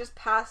I could just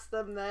pass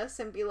them this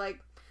and be like,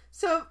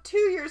 so, 2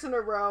 years in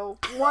a row,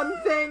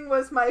 one thing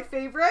was my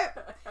favorite.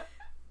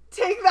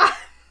 Take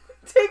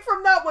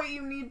from that what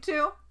you need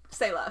to.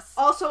 Say less.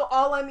 Also,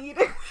 all I'm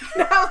eating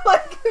now,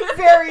 like,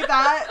 vary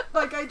that.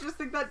 Like, I just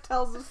think that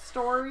tells a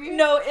story.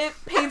 No, it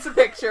paints a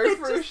picture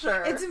for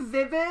sure. It's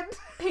vivid.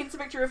 Paints a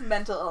picture of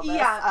mental illness.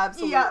 Yeah.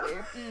 Absolutely. Yeah.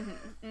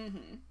 Mm-hmm.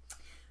 Mm-hmm.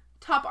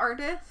 Top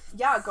artist?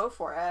 Yeah, go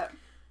for it.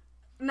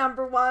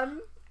 Number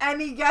 1.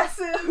 Any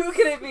guesses? Who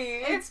can it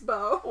be? It's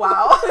Bo.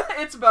 Wow.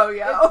 It's Bo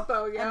Yo. It's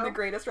Bo Yo. And the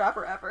greatest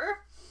rapper ever.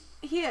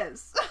 He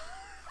is.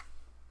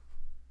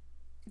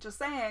 Just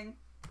saying.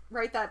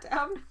 Write that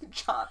down.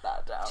 Jot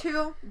that down.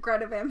 2,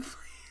 Greta Van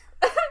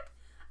Fleet.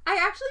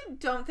 I actually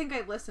don't think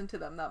I listened to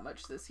them that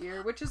much this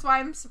year, which is why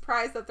I'm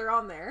surprised that they're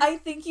on there. I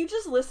think you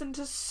just listened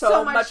to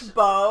so much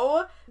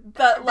Beau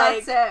that,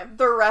 like,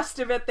 the rest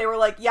of it, they were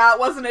like, yeah, it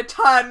wasn't a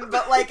ton,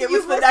 but, like, it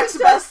was the next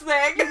best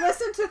thing. You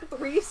listened to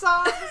 3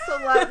 songs,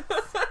 so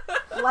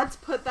let's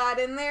put that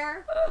in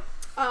there.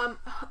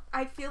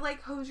 I feel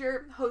like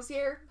Hozier.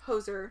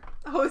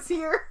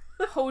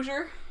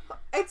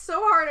 It's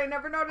so hard, I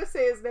never know how to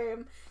say his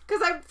name.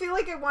 Because I feel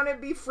like I want to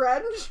be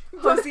French.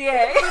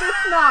 Hozier. But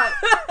it's not.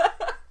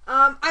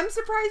 I'm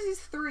surprised he's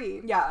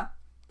 3. Yeah.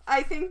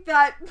 I think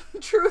that,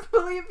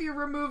 truthfully, if you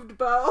removed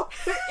Beau,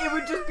 it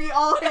would just be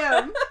all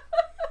him.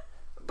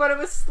 But it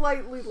was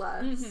slightly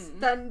less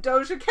than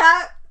Doja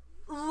Cat.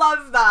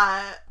 Love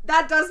that.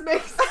 That does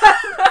make sense.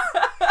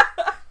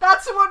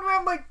 That's the one where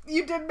I'm like,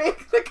 you did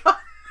make the cut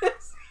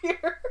this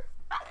year.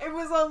 It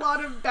was a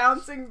lot of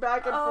bouncing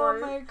back and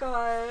forth. Oh my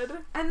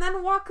god. And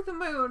then Walk the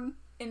Moon.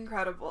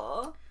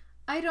 Incredible.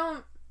 I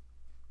don't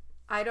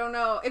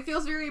know. It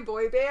feels very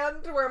boy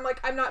band, where I'm like,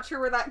 I'm not sure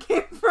where that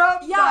came from.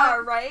 Yeah,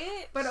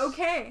 right? But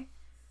okay.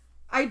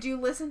 I do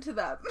listen to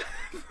them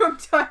from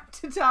time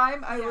to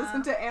time. I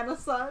listen to Anna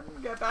Sun,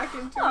 get back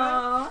into it.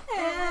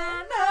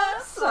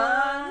 Anna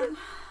Sun.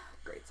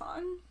 Great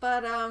song.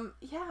 But,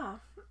 yeah.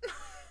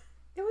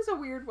 It was a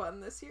weird one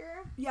this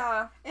year.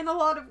 Yeah. In a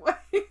lot of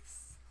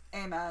ways.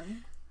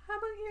 Amen. How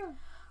about you?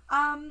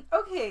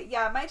 Okay,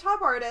 yeah, my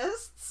top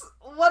artists.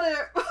 What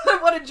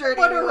a journey.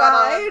 What a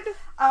ride.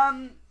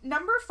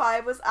 Number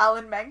 5 was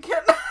Alan Menken,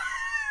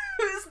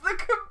 who's the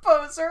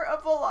composer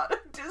of a lot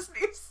of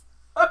Disney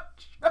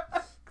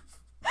soundtracks.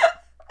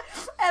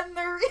 And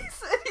the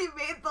reason he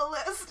made the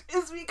list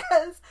is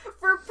because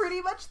for pretty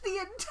much the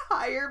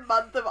entire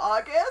month of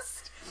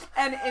August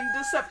and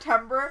into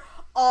September,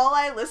 all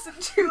I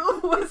listened to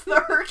was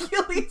the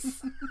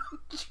Hercules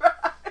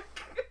soundtrack.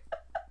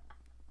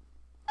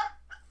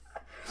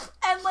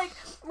 And, like,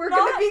 we're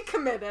gonna be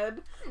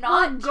committed.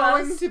 We're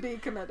going to be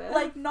committed.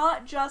 Like,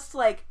 not just,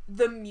 like,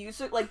 the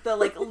music, like, the,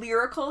 like,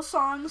 lyrical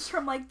songs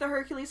from, like, the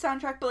Hercules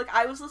soundtrack, but, like,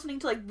 I was listening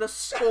to, like, the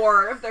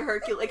score of the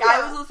Hercules. Like,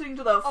 I was listening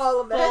to the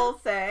full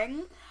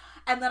thing.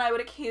 And then I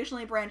would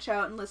occasionally branch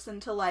out and listen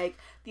to, like,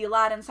 the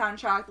Aladdin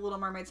soundtrack, the Little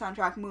Mermaid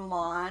soundtrack,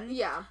 Mulan.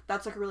 Yeah.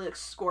 That's, like, a really, like,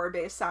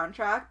 score-based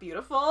soundtrack.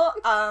 Beautiful.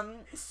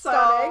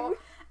 Stunning.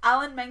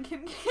 Alan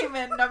Menken came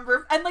in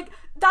and, like,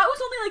 that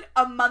was only, like,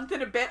 a month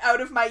and a bit out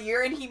of my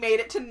year, and he made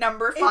it to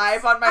number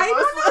 5 on my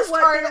most list.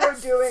 I don't know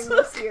what they were doing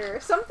this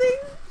year. Something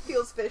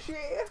feels fishy.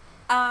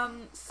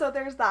 So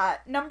there's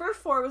that. Number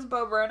 4 was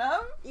Bo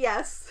Burnham.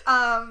 Yes.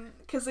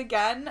 Because,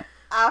 again,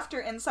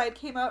 after Inside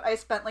came out, I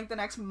spent, like, the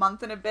next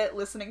month and a bit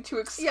listening to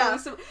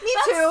exclusive...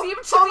 Yeah, me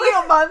too. Only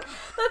a month.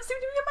 That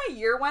seemed to be how my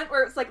year went,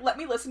 where it's like, let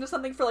me listen to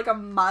something for, like, a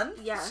month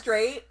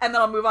straight, and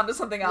then I'll move on to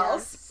something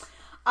else.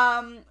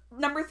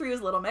 Number 3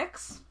 was Little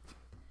Mix.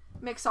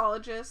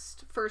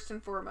 Mixologist, first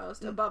and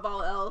foremost, above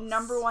all else.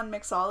 Number 1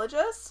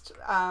 mixologist.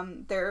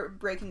 They're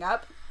breaking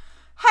up.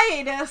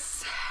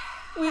 Hiatus.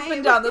 We've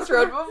been down this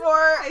road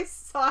before. I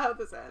saw how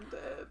this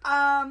ended.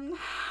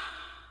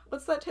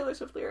 What's that Taylor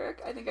Swift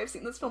lyric? I think I've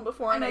seen this film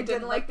before and I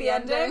didn't like the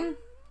ending.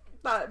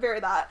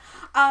 That.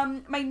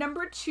 My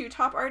number 2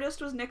 top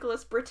artist was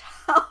Nicholas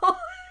Britell,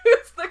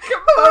 who's the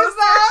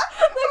composer.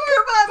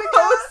 The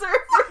composer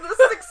for the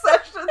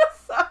Succession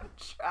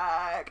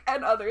soundtrack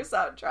and other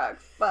soundtracks,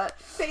 but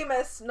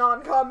famous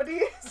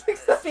non-comedy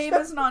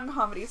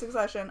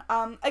Succession.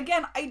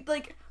 Again,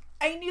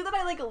 I knew that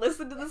I, like,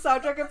 listened to the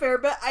soundtrack a fair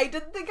bit. I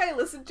didn't think I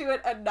listened to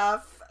it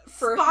enough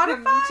for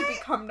him to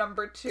become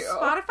number 2.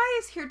 Spotify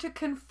is here to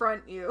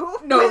confront you.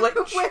 No, like,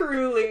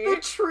 truly.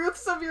 The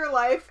truths of your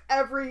life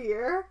every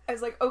year. I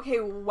was like, okay,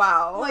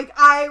 wow. Like,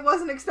 I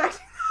wasn't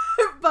expecting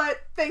that,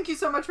 but thank you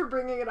so much for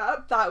bringing it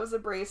up. That was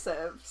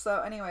abrasive.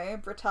 So anyway,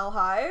 Britell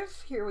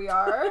Hive, here we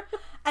are.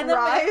 And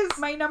then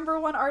my number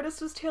 1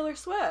 artist was Taylor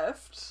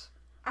Swift.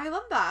 I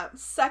love that.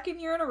 2nd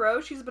year in a row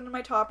she's been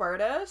my top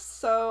artist,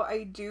 so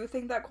I do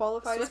think that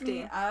qualifies Swiftie.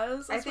 me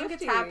as a Swiftie. I think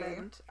it's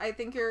happened. I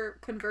think you're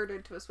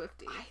converted to a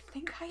Swiftie. I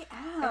think I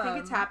am. I think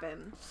it's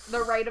happened.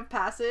 The rite of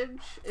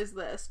passage is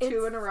this.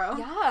 2 in a row.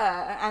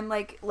 Yeah, and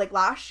like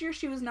last year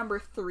she was number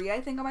 3,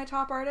 I think, on my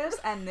top artist,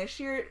 and this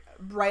year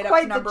right up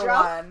to number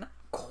 1.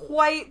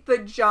 Quite the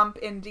jump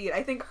indeed.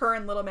 I think her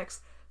and Little Mix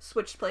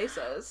switched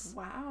places.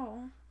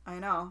 Wow. I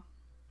know.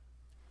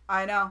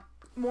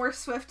 More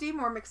Swiftie,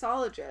 more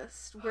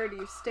mixologist. Where do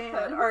you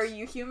stand? Are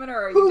you human or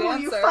are you Who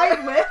dancer? Who will you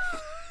fight with?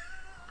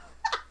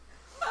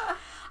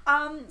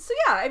 So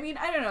yeah, I mean,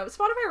 I don't know.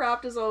 Spotify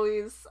Wrapped is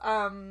always,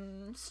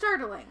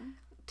 startling.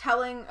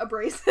 Telling,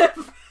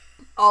 abrasive.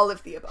 All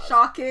of the above.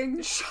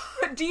 Shocking.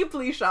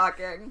 Deeply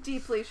shocking.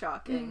 Deeply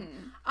shocking.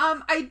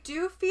 Mm-hmm. I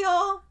do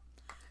feel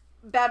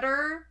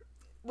better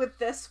with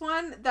this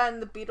one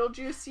than the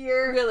Beetlejuice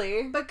year.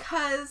 Really?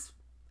 Because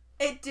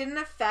it didn't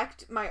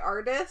affect my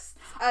artists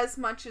as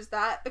much as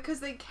that,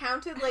 because they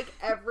counted, like,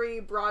 every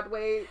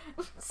Broadway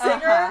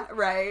singer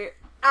right,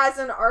 as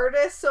an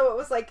artist, so it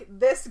was like,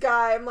 this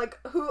guy, I'm like,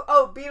 who?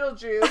 Oh,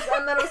 Beetlejuice.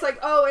 And then it was like,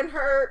 oh, and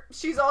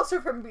she's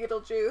also from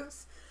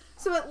Beetlejuice.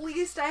 So at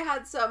least I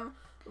had some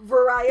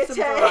variety.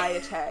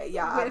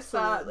 Yeah, with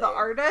absolutely. the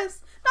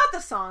artists. Not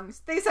the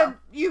songs. They said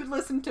you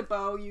listened to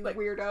Bo, you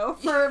weirdo,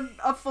 for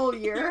a full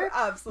year.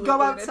 Absolutely.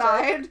 Go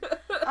outside.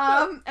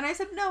 And I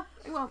said, no,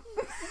 I won't.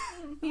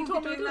 He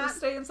told me to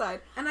stay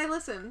inside. And I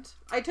listened.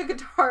 I took it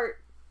to heart.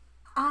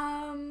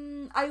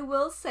 I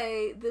will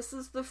say this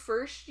is the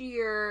first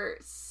year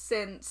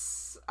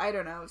since I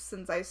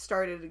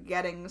started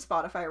getting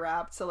Spotify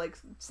Wrapped, so like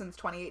since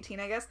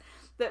 2018, I guess,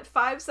 that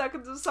 5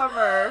 Seconds of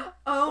Summer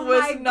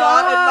was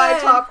not in my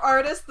top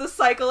artist. The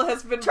cycle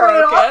has been broken.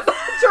 It off.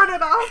 Turn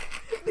it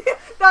off.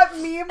 That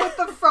meme with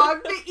the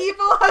frog, the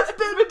evil has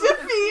been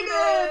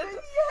defeated.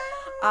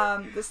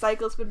 Yes. The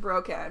cycle's been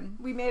broken.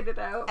 We made it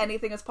out.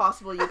 Anything is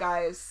possible, you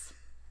guys.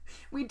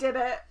 We did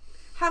it.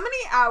 How many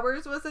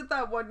hours was it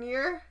that one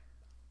year?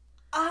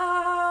 It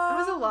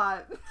was a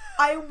lot.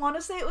 I want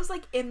to say it was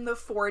like in the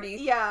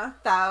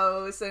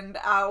 40,000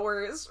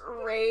 hours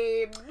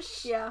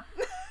range. Yeah.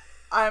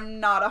 I'm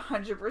not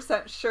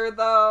 100% sure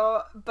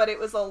though, but it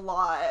was a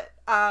lot.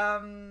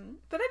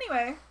 But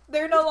anyway,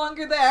 they're no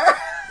longer there.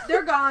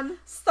 They're gone.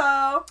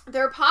 So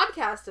their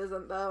podcast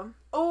isn't though.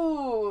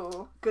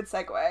 Ooh, good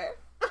segue.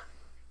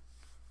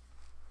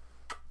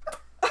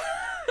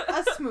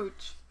 A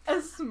smooch.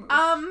 A smooch.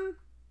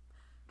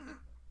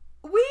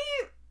 We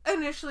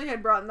initially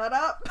had brought that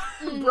up.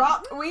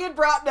 We had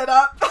brought it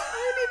up.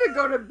 I need to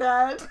go to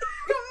bed.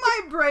 My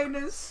brain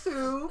is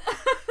soup.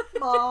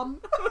 Mom.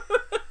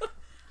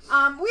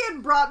 We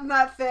had brought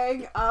that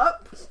thing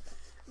up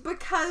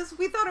because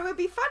we thought it would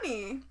be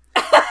funny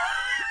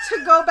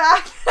to go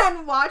back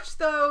and watch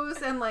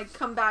those and like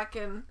come back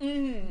and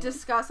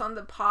discuss on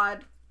the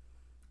pod.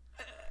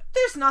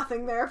 There's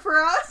nothing there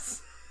for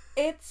us.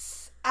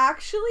 It's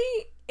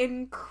actually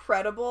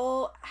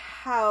incredible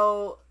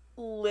how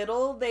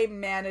little they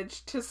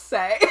managed to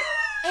say.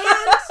 And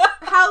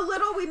how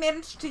little we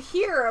managed to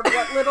hear of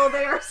what little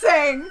they are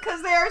saying,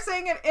 because they are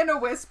saying it in a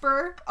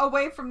whisper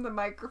away from the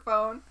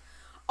microphone.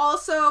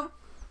 Also,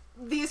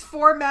 these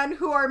 4 men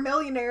who are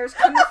millionaires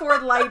couldn't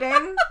afford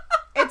lighting.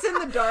 It's in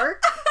the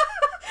dark.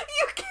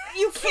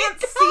 You can't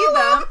see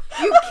them.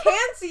 You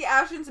can see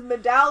Ashton's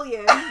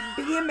medallion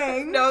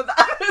beaming. No,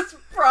 that is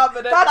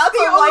prominent. That's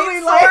the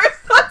only light. Source.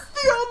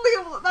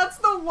 That's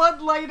the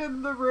one light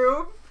in the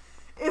room.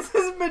 Is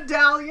his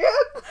medallion.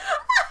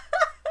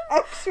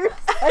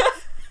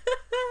 Exercise.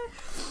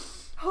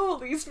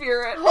 Holy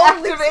Spirit,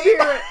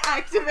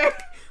 activate.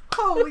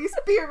 Holy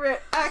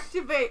Spirit,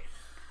 activate.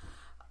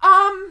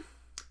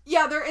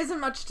 Yeah, there isn't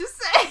much to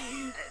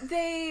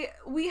say.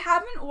 We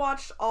haven't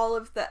watched all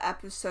of the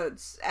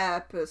episodes,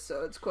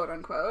 quote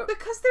unquote.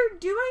 Because they're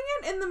doing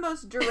it in the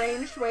most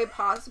deranged way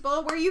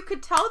possible, where you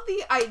could tell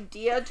the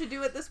idea to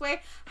do it this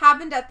way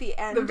happened at the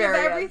end of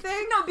everything.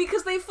 End. No,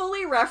 because they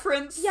fully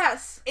reference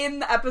in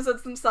the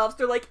episodes themselves.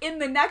 They're like, in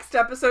the next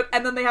episode,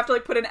 and then they have to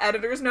like put an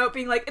editor's note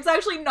being like, it's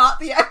actually not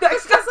the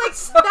next episode. Like,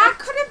 that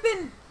could have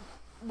been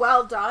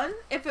well done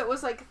if it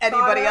was like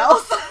anybody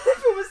else.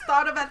 If it was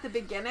thought of at the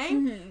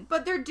beginning,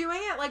 but they're doing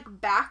it like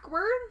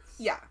backwards.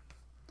 Yeah.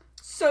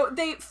 So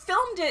they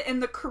filmed it in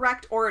the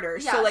correct order.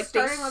 Yeah, so like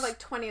starting with like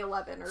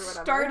 2011 or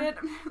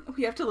whatever.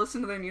 We have to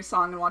listen to their new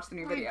song and watch the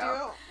new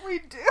video. We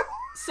do.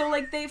 So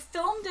like they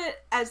filmed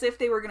it as if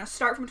they were going to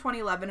start from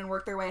 2011 and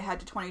work their way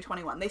ahead to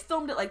 2021. They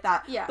filmed it like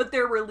that. Yeah. But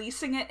they're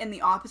releasing it in the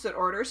opposite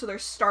order, so they're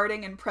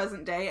starting in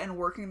present day and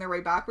working their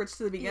way backwards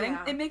to the beginning.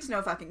 Yeah. It makes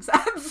no fucking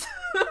sense.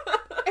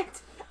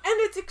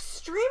 It's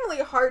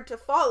extremely hard to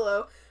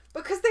follow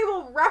because they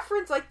will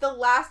reference like the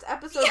last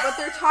episode, but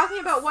they're talking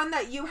about one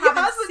that you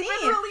haven't seen.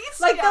 Been released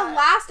like yet. The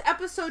last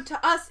episode to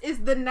us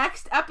is the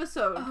next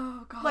episode.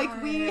 Oh god.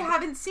 Like we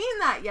haven't seen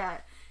that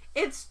yet.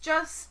 It's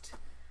just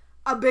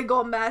a big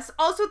ol' mess.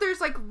 Also,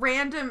 there's like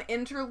random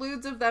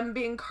interludes of them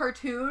being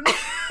cartoon,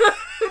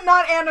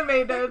 not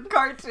animated.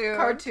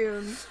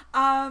 Cartoons.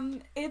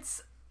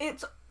 It's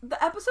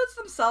the episodes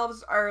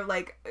themselves are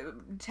like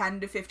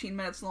 10 to 15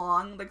 minutes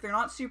long. Like they're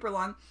not super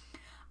long.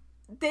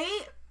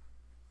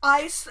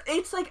 It's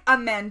like a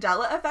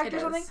Mandela effect or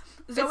something.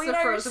 Zoe and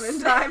I frozen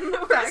in time.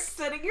 We're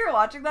sitting here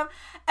watching them,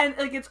 and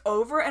like it's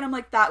over, and I'm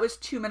like, that was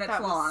 2 minutes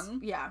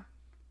long. Yeah.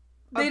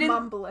 They of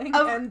mumbling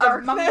and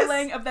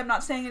darkness. Of them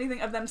not saying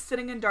anything, of them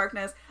sitting in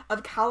darkness,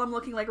 of Callum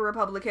looking like a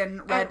Republican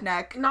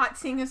redneck, not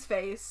seeing his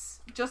face,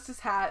 just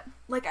his hat,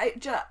 like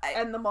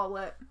and the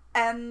mullet.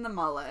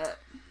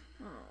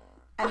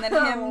 And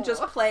then him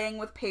just playing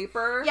with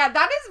paper. Yeah,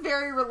 that is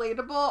very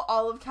relatable.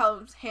 All of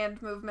Callum's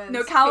hand movements.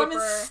 No, Callum is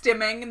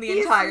stimming the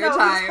entire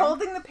time. He's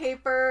holding the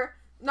paper,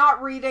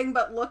 not reading,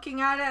 but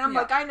looking at it. And I'm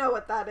like, I know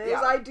what that is.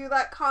 Yeah. I do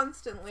that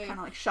constantly. Kind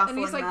of like shuffling.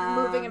 And he's like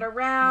moving it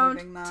around,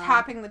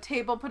 tapping the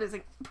table,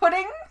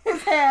 putting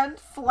his hand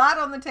flat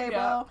on the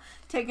table,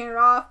 taking it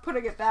off,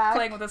 putting it back.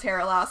 Playing with his hair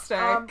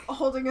elastic.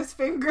 Holding his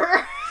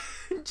finger.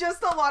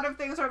 Just a lot of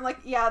things where I'm like,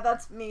 yeah,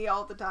 that's me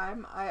all the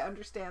time. I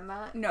understand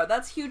that. No,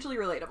 that's hugely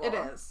relatable. It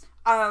is.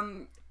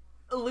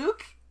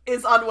 Luke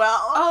is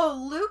unwell.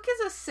 Oh, Luke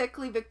is a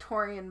sickly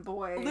Victorian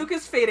boy. Luke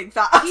is fading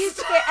fast.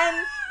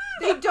 And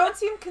They don't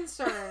seem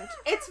concerned.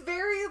 It's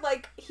very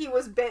like he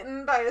was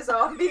bitten by a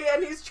zombie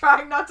and he's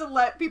trying not to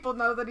let people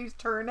know that he's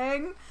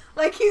turning.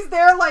 Like he's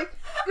there like,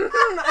 and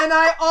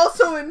I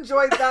also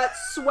enjoyed that,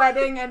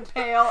 sweating and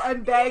pale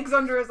and bags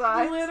under his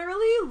eyes.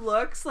 Literally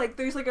looks like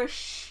there's like a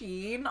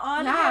sheen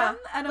on him.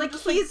 And I'm like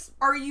just he's,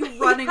 like, are you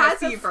running a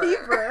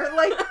fever?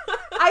 Like,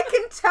 I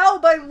can tell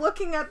by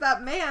looking at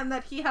that man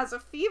that he has a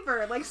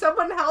fever. Like,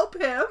 someone help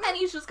him. And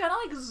he's just kind of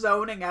like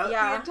zoning out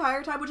the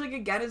entire time, which like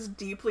again is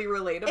deeply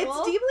relatable.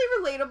 It's deeply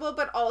relatable,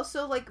 but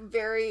also like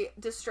very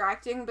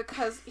distracting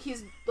because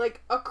he's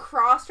like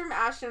across from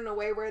Ashton in a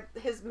way where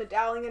his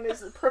medallion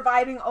is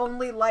providing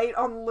only light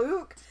on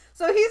Luke.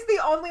 So he's the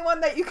only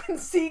one that you can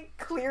see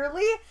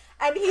clearly,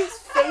 and he's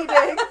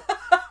fading.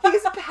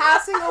 He's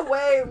passing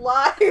away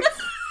live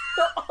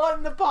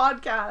on the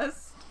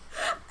podcast.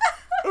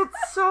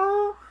 It's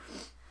so...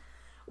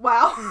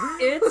 Wow.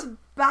 It's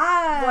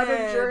bad. What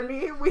a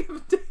journey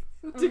we've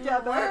taken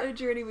together. What a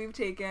journey we've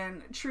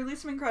taken. Truly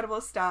some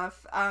incredible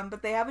stuff.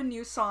 But they have a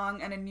new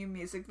song and a new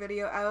music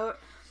video out.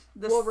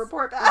 We'll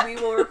report back. We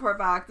will report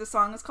back. The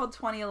song is called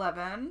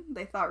 2011.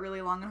 They thought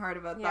really long and hard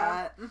about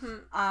that.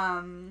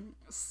 Mm-hmm.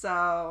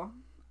 So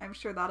I'm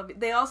sure that'll be...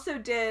 They also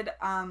did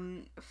a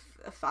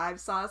 5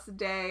 sauce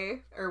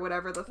day or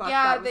whatever the fuck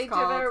that was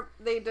called.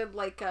 They did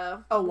like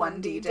a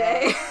 1D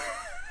day.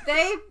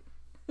 They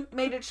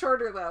made it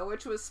shorter though,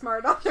 which was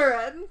smart on their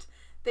end.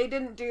 They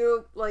didn't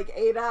do like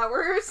 8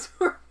 hours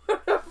or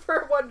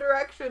whatever One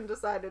Direction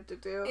decided to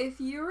do. If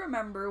you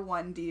remember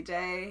 1D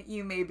day,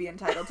 you may be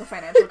entitled to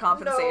financial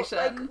compensation.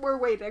 No, like, we're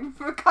waiting.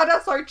 Cut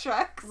us our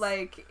checks.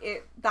 Like,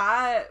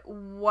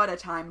 what a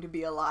time to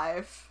be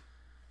alive.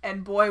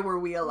 And boy, were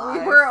we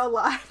alive. We were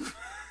alive.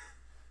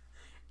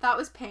 That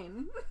was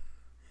pain.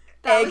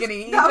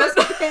 Agony. That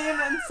was pain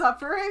and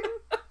suffering.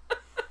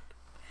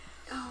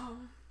 Oh.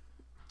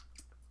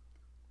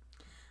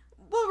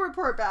 We'll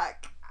report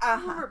back.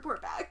 We'll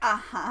report back.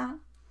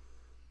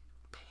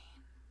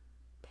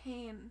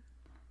 Pain.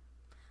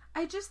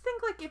 I just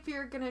think, like, if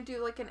you're gonna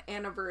do, like, an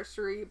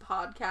anniversary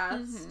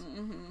podcast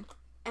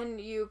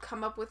and you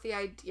come up with the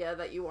idea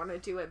that you want to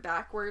do it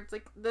backwards,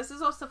 like, this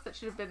is all stuff that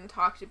should have been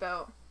talked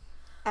about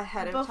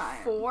ahead of time.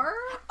 Before?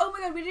 Oh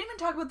my god, we didn't even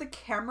talk about the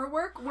camera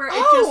work where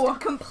it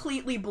just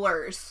completely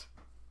blurs.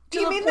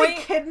 Do you mean the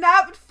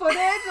kidnapped footage?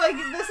 Like,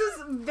 this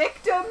is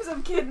victims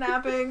of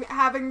kidnapping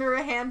having their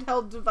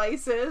handheld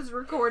devices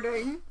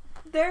recording.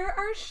 There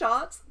are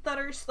shots that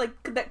are, like,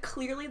 that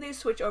clearly they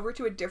switch over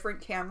to a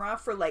different camera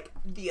for, like,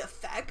 the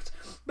effect,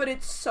 but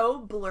it's so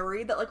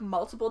blurry that, like,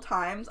 multiple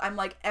times I'm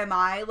like, am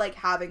I, like,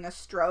 having a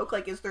stroke?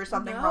 Like, is there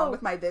something wrong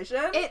with my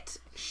vision? It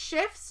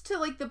shifts to,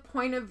 like, the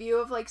point of view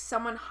of, like,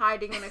 someone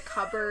hiding in a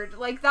cupboard.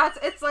 Like,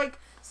 it's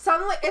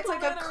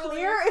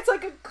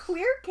like a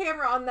clear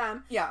camera on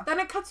them. Yeah. Then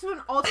it cuts to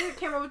an alternate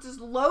camera which is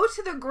low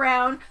to the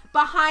ground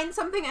behind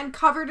something and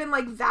covered in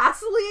like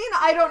Vaseline.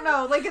 I don't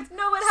know. Like it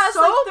has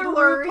so like the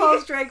blurry.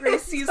 RuPaul's Drag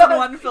Race season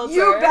 1 filter.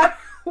 You better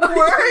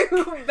work.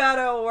 You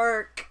better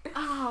work.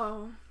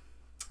 Oh.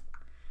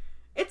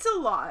 It's a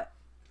lot,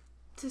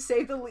 to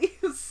say the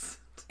least.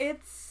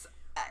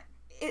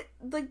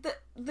 Like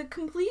the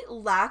complete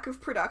lack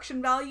of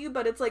production value,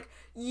 but it's like,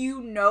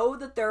 you know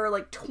that there are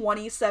like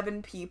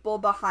 27 people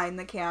behind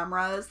the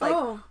cameras, like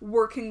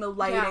working the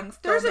lighting. Yeah.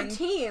 There's a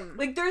team.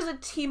 Like there's a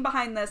team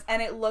behind this,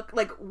 and it looked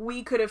like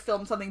we could have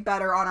filmed something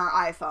better on our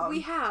iPhone.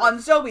 We have. On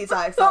Zoe's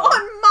iPhone.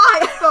 On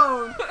my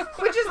phone,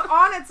 which is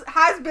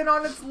has been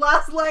on its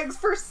last legs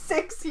for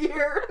 6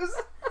 years.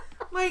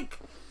 Like,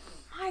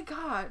 my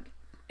god.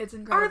 It's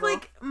incredible. Our,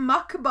 like,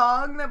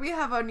 mukbang that we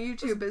have on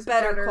YouTube is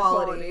better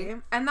quality.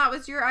 And that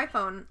was your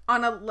iPhone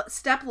on a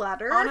step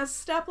ladder. On a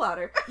step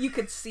ladder. You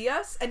could see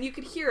us and you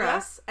could hear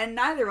us, and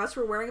neither of us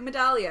were wearing a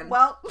medallion.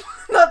 Well,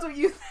 that's what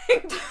you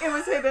think. It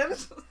was hidden.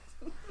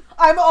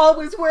 I'm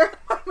always wearing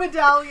my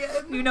medallion.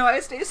 You know I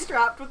stay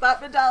strapped with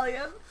that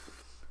medallion.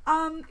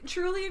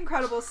 Truly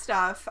incredible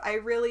stuff. I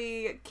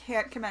really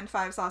can't commend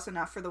 5 Sauce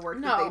enough for the work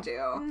that they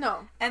do.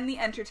 No. And the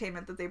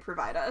entertainment that they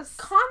provide us.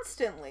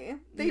 Constantly.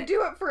 They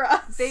do it for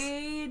us.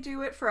 They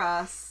do it for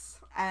us.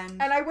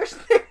 And I wish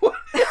they would.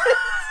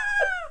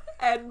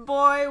 And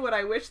boy, would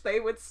I wish they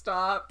would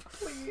stop.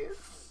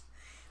 Please.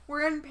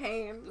 We're in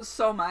pain.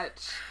 So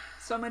much.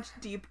 So much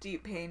deep,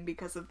 deep pain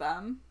because of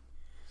them.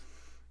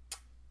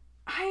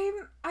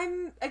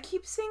 I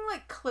keep seeing,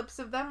 like, clips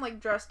of them, like,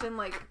 dressed in,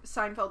 like,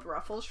 Seinfeld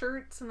ruffle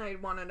shirts, and I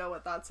want to know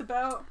what that's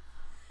about.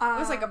 It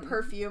was, like, a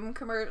perfume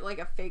commercial, like,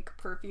 a fake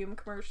perfume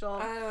commercial.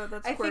 Oh,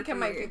 that's I quirky. think it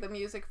might be the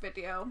music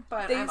video,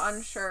 but I'm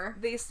unsure.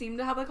 They seem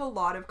to have, like, a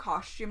lot of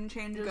costume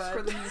changes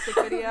for the music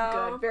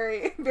video. Good.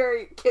 Very,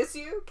 very, kiss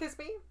me.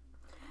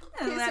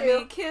 And let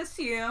me kiss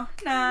you.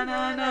 Na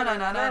na na na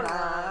na na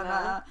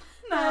na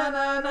na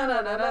na na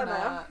na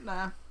na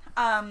na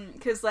na.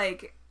 Because,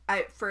 like,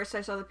 at first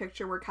I saw the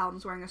picture where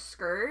Callum's wearing a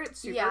skirt.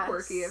 Super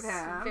quirky of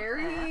him.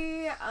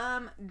 Very,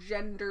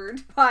 gender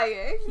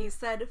defying. He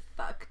said,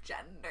 fuck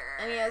gender.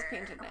 And he has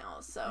painted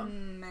nails, so. Oh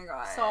my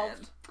god.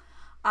 Solved.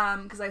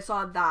 Because I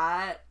saw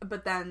that,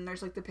 but then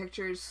there's, like, the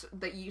pictures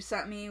that you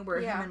sent me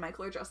where him and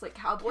Michael are dressed like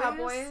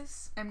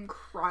cowboys. I'm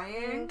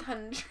crying.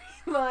 Country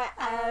boy,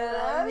 I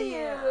love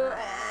you.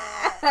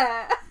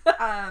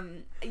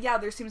 Yeah,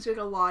 there seems to be,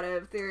 like, a lot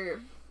of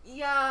there's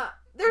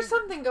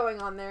something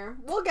going on there.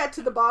 We'll get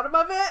to the bottom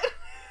of it.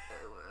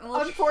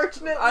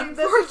 Unfortunately,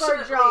 this is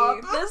our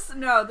job.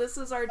 This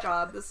is our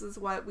job. This is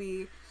what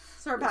we...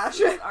 It's our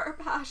passion. This is our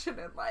passion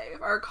in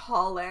life. Our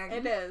calling.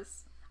 It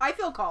is. I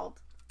feel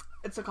called.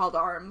 It's a call to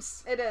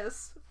arms. It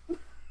is. I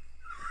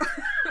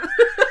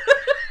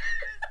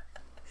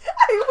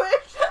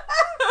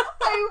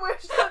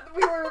wish that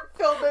we were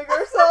filming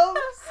ourselves.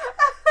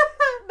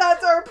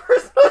 That's our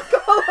personal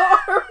call to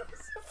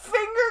arms.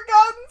 Finger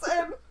guns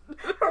and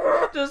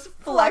just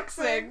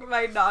flexing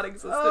my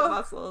non-existent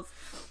muscles.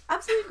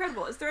 Absolutely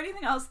incredible. Is there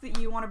anything else that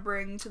you want to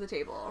bring to the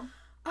table?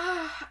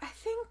 I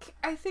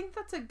think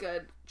that's a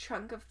good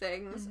chunk of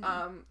things.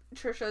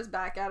 Trisha's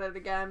back at it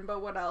again,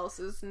 but what else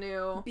is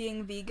new?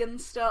 Being vegan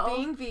still.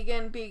 Being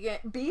vegan. Vegan?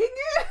 I'm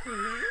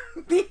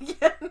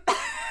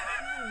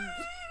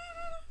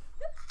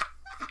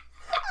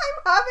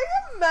having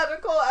a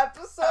medical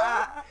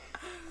episode.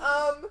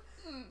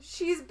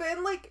 She's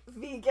been like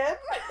vegan.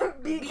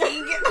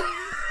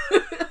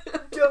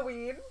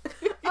 Doeen.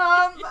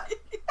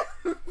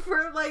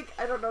 For like,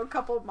 I don't know, a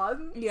couple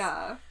months.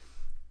 Yeah.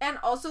 And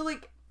also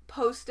like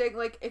posting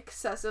like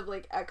excessive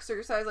like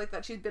exercise, like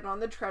that she's been on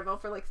the treadmill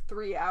for like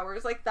 3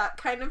 hours, like that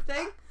kind of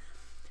thing.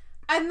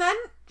 And then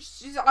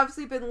she's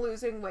obviously been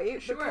losing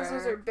weight because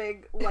those are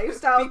big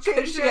lifestyle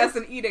changes. She has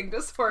an eating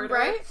disorder.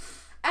 Right?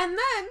 And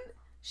then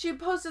she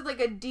posted like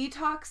a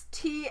detox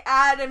tea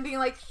ad and being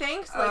like,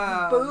 thanks,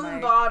 like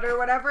Boombot or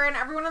whatever, and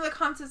everyone in the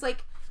comments is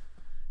like,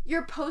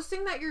 you're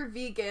posting that you're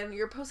vegan,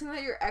 you're posting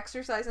that you're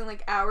exercising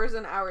like hours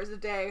and hours a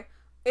day.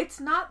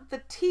 It's not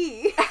the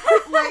tea.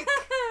 Like,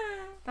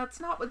 that's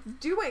not what's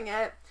doing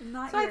it.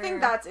 I think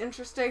that's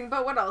interesting,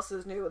 but what else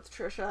is new with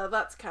Trisha?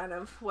 That's kind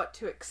of what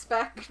to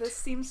expect. This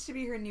seems to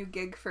be her new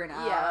gig for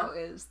now,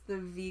 is the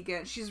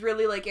vegan. She's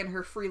really, like, in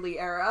her Freely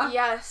era.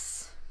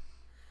 Yes.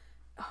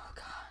 Oh,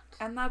 God.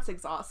 And that's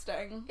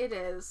exhausting. It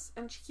is.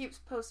 And she keeps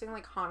posting,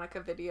 like,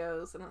 Hanukkah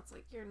videos, and it's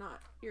like, you're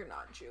not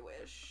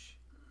Jewish.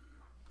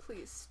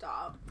 Please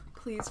stop.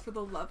 Please, for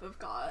the love of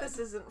God. This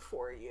isn't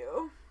for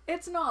you.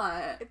 It's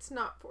not. It's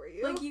not for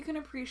you. Like, you can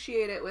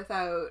appreciate it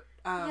without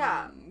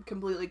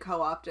completely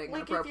co-opting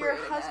and appropriating it. Like, if your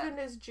husband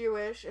is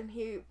Jewish and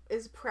he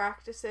is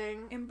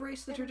practicing...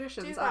 Embrace the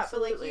traditions, do that,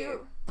 absolutely.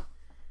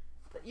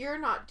 But you're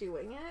not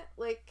doing it.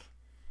 Like,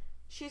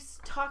 she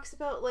talks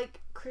about,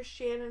 like,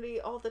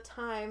 Christianity all the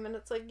time, and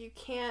it's like, you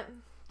can't...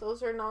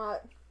 Those are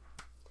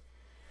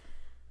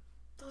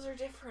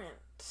different.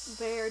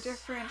 They are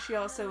different. She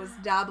also was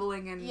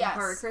dabbling in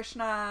Hare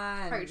Krishna.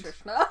 And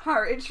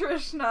Hare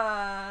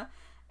Krishna.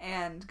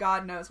 And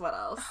God knows what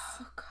else.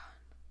 Oh, God.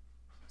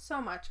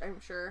 So much, I'm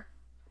sure.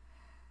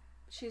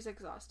 She's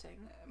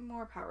exhausting.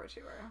 More power to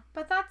her.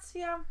 But that's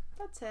it.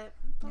 That's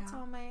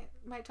all my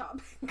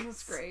topics.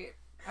 That's great.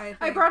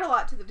 I brought a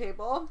lot to the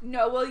table.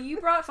 No, well, you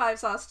brought 5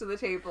 sauce to the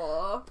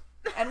table.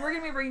 And we're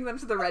going to be bringing them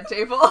to the red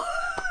table.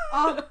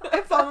 Oh,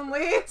 if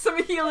only.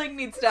 Some healing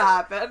needs to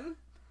happen.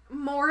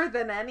 More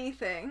than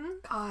anything.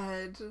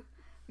 God.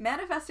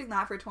 Manifesting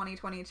that for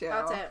 2022.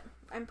 That's it.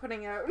 I'm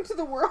putting it out into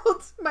the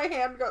world. My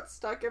hand got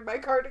stuck in my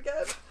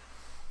cardigan.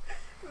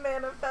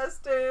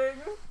 Manifesting.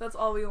 That's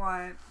all we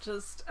want.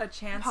 Just a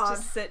chance to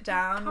sit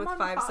down with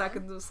 5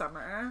 seconds of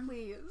summer.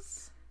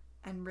 Please.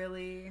 And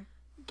really...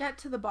 get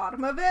to the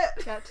bottom of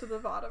it. Get to the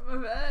bottom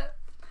of it.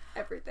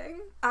 Everything.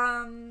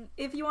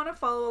 If you want to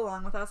follow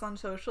along with us on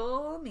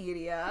social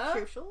media,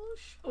 socials,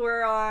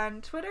 we're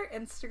on Twitter,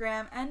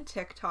 Instagram, and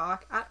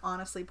TikTok at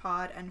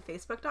honestlypod and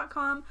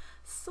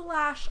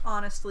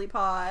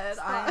facebook.com/honestlypod.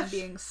 I am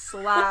being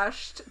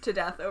slashed to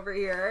death over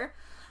here.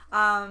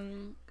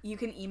 You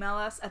can email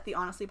us at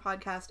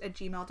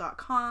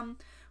thehonestlypodcast@gmail.com.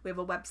 We have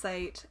a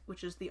website,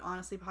 which is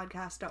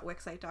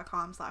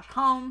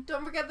thehonestlypodcast.wixsite.com/home.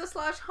 Don't forget the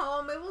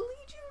 /home. It will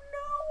lead you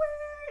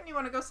nowhere. And you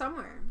want to go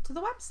somewhere. To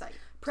the website.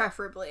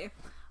 Preferably.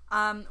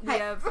 We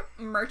have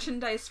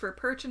merchandise for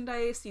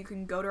Perchandise. You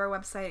can go to our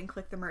website and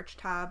click the merch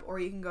tab, or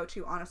you can go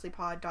to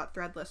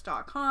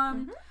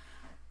honestlypod.threadless.com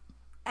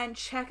and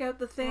check out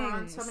the things. We're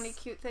on so many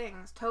cute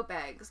things. Tote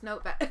bags,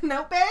 note bags?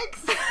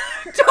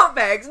 Tote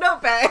bags,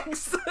 note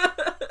bags.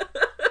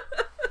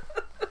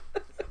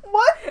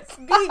 What?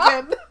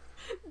 Vegan.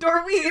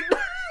 Doreen.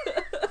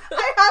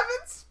 I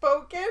haven't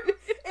spoken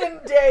in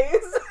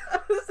days.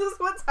 This is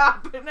what's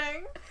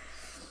happening.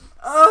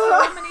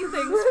 So many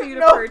things for you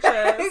to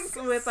purchase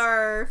with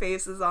our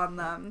faces on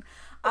them.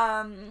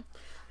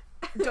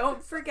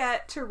 Don't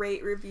forget to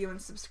rate, review,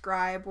 and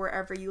subscribe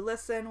wherever you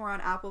listen. We're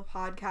on Apple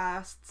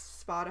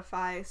Podcasts,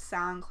 Spotify,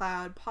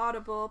 SoundCloud,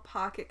 Potable,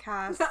 Pocket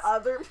Casts,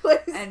 other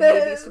places, and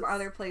maybe some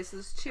other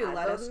places too.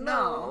 Let us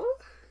know.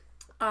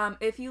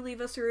 If you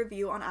leave us a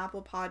review on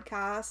Apple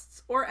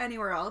Podcasts or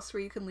anywhere else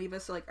where you can leave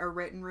us like a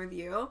written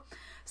review,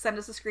 send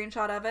us a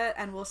screenshot of it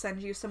and we'll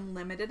send you some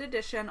limited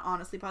edition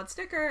Honestly Pod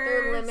stickers.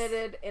 They're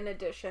limited in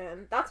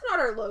edition. That's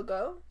not our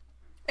logo.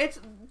 It's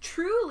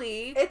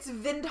truly... It's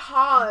vintage.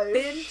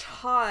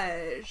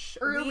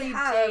 Early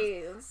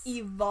days.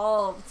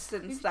 Evolved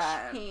since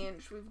then. We've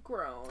changed. We've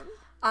grown.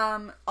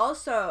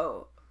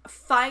 Also,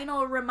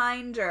 final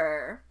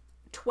reminder...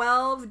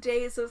 12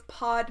 Days of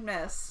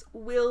Podmas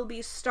will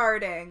be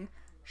starting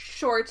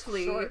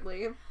shortly.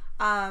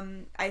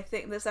 I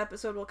think this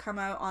episode will come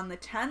out on the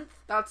 10th.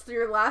 That's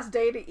your last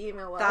day to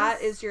email us.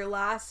 That is your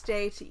last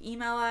day to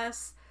email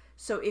us.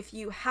 So if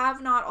you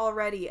have not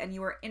already and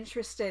you are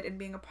interested in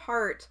being a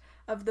part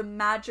of the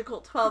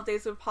magical 12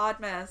 Days of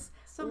Podmas,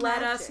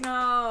 let us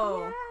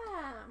know. Yeah.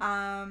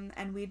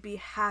 And we'd be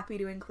happy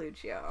to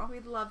include you.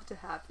 We'd love to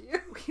have you.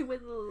 We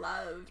would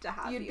love to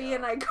have you. You'd be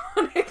an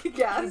iconic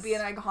guest. You'd be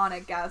an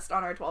iconic guest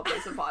on our 12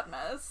 Days of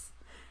Podmas.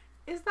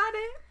 Is that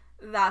it?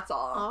 That's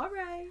all. All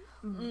right.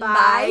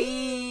 Bye.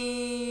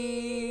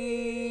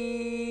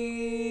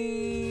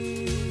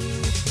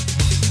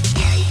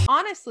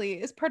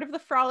 Honestly is part of the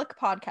Frolic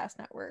Podcast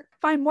Network.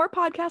 Find more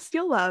podcasts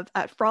you'll love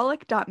at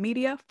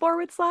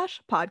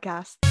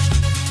frolic.media/podcast.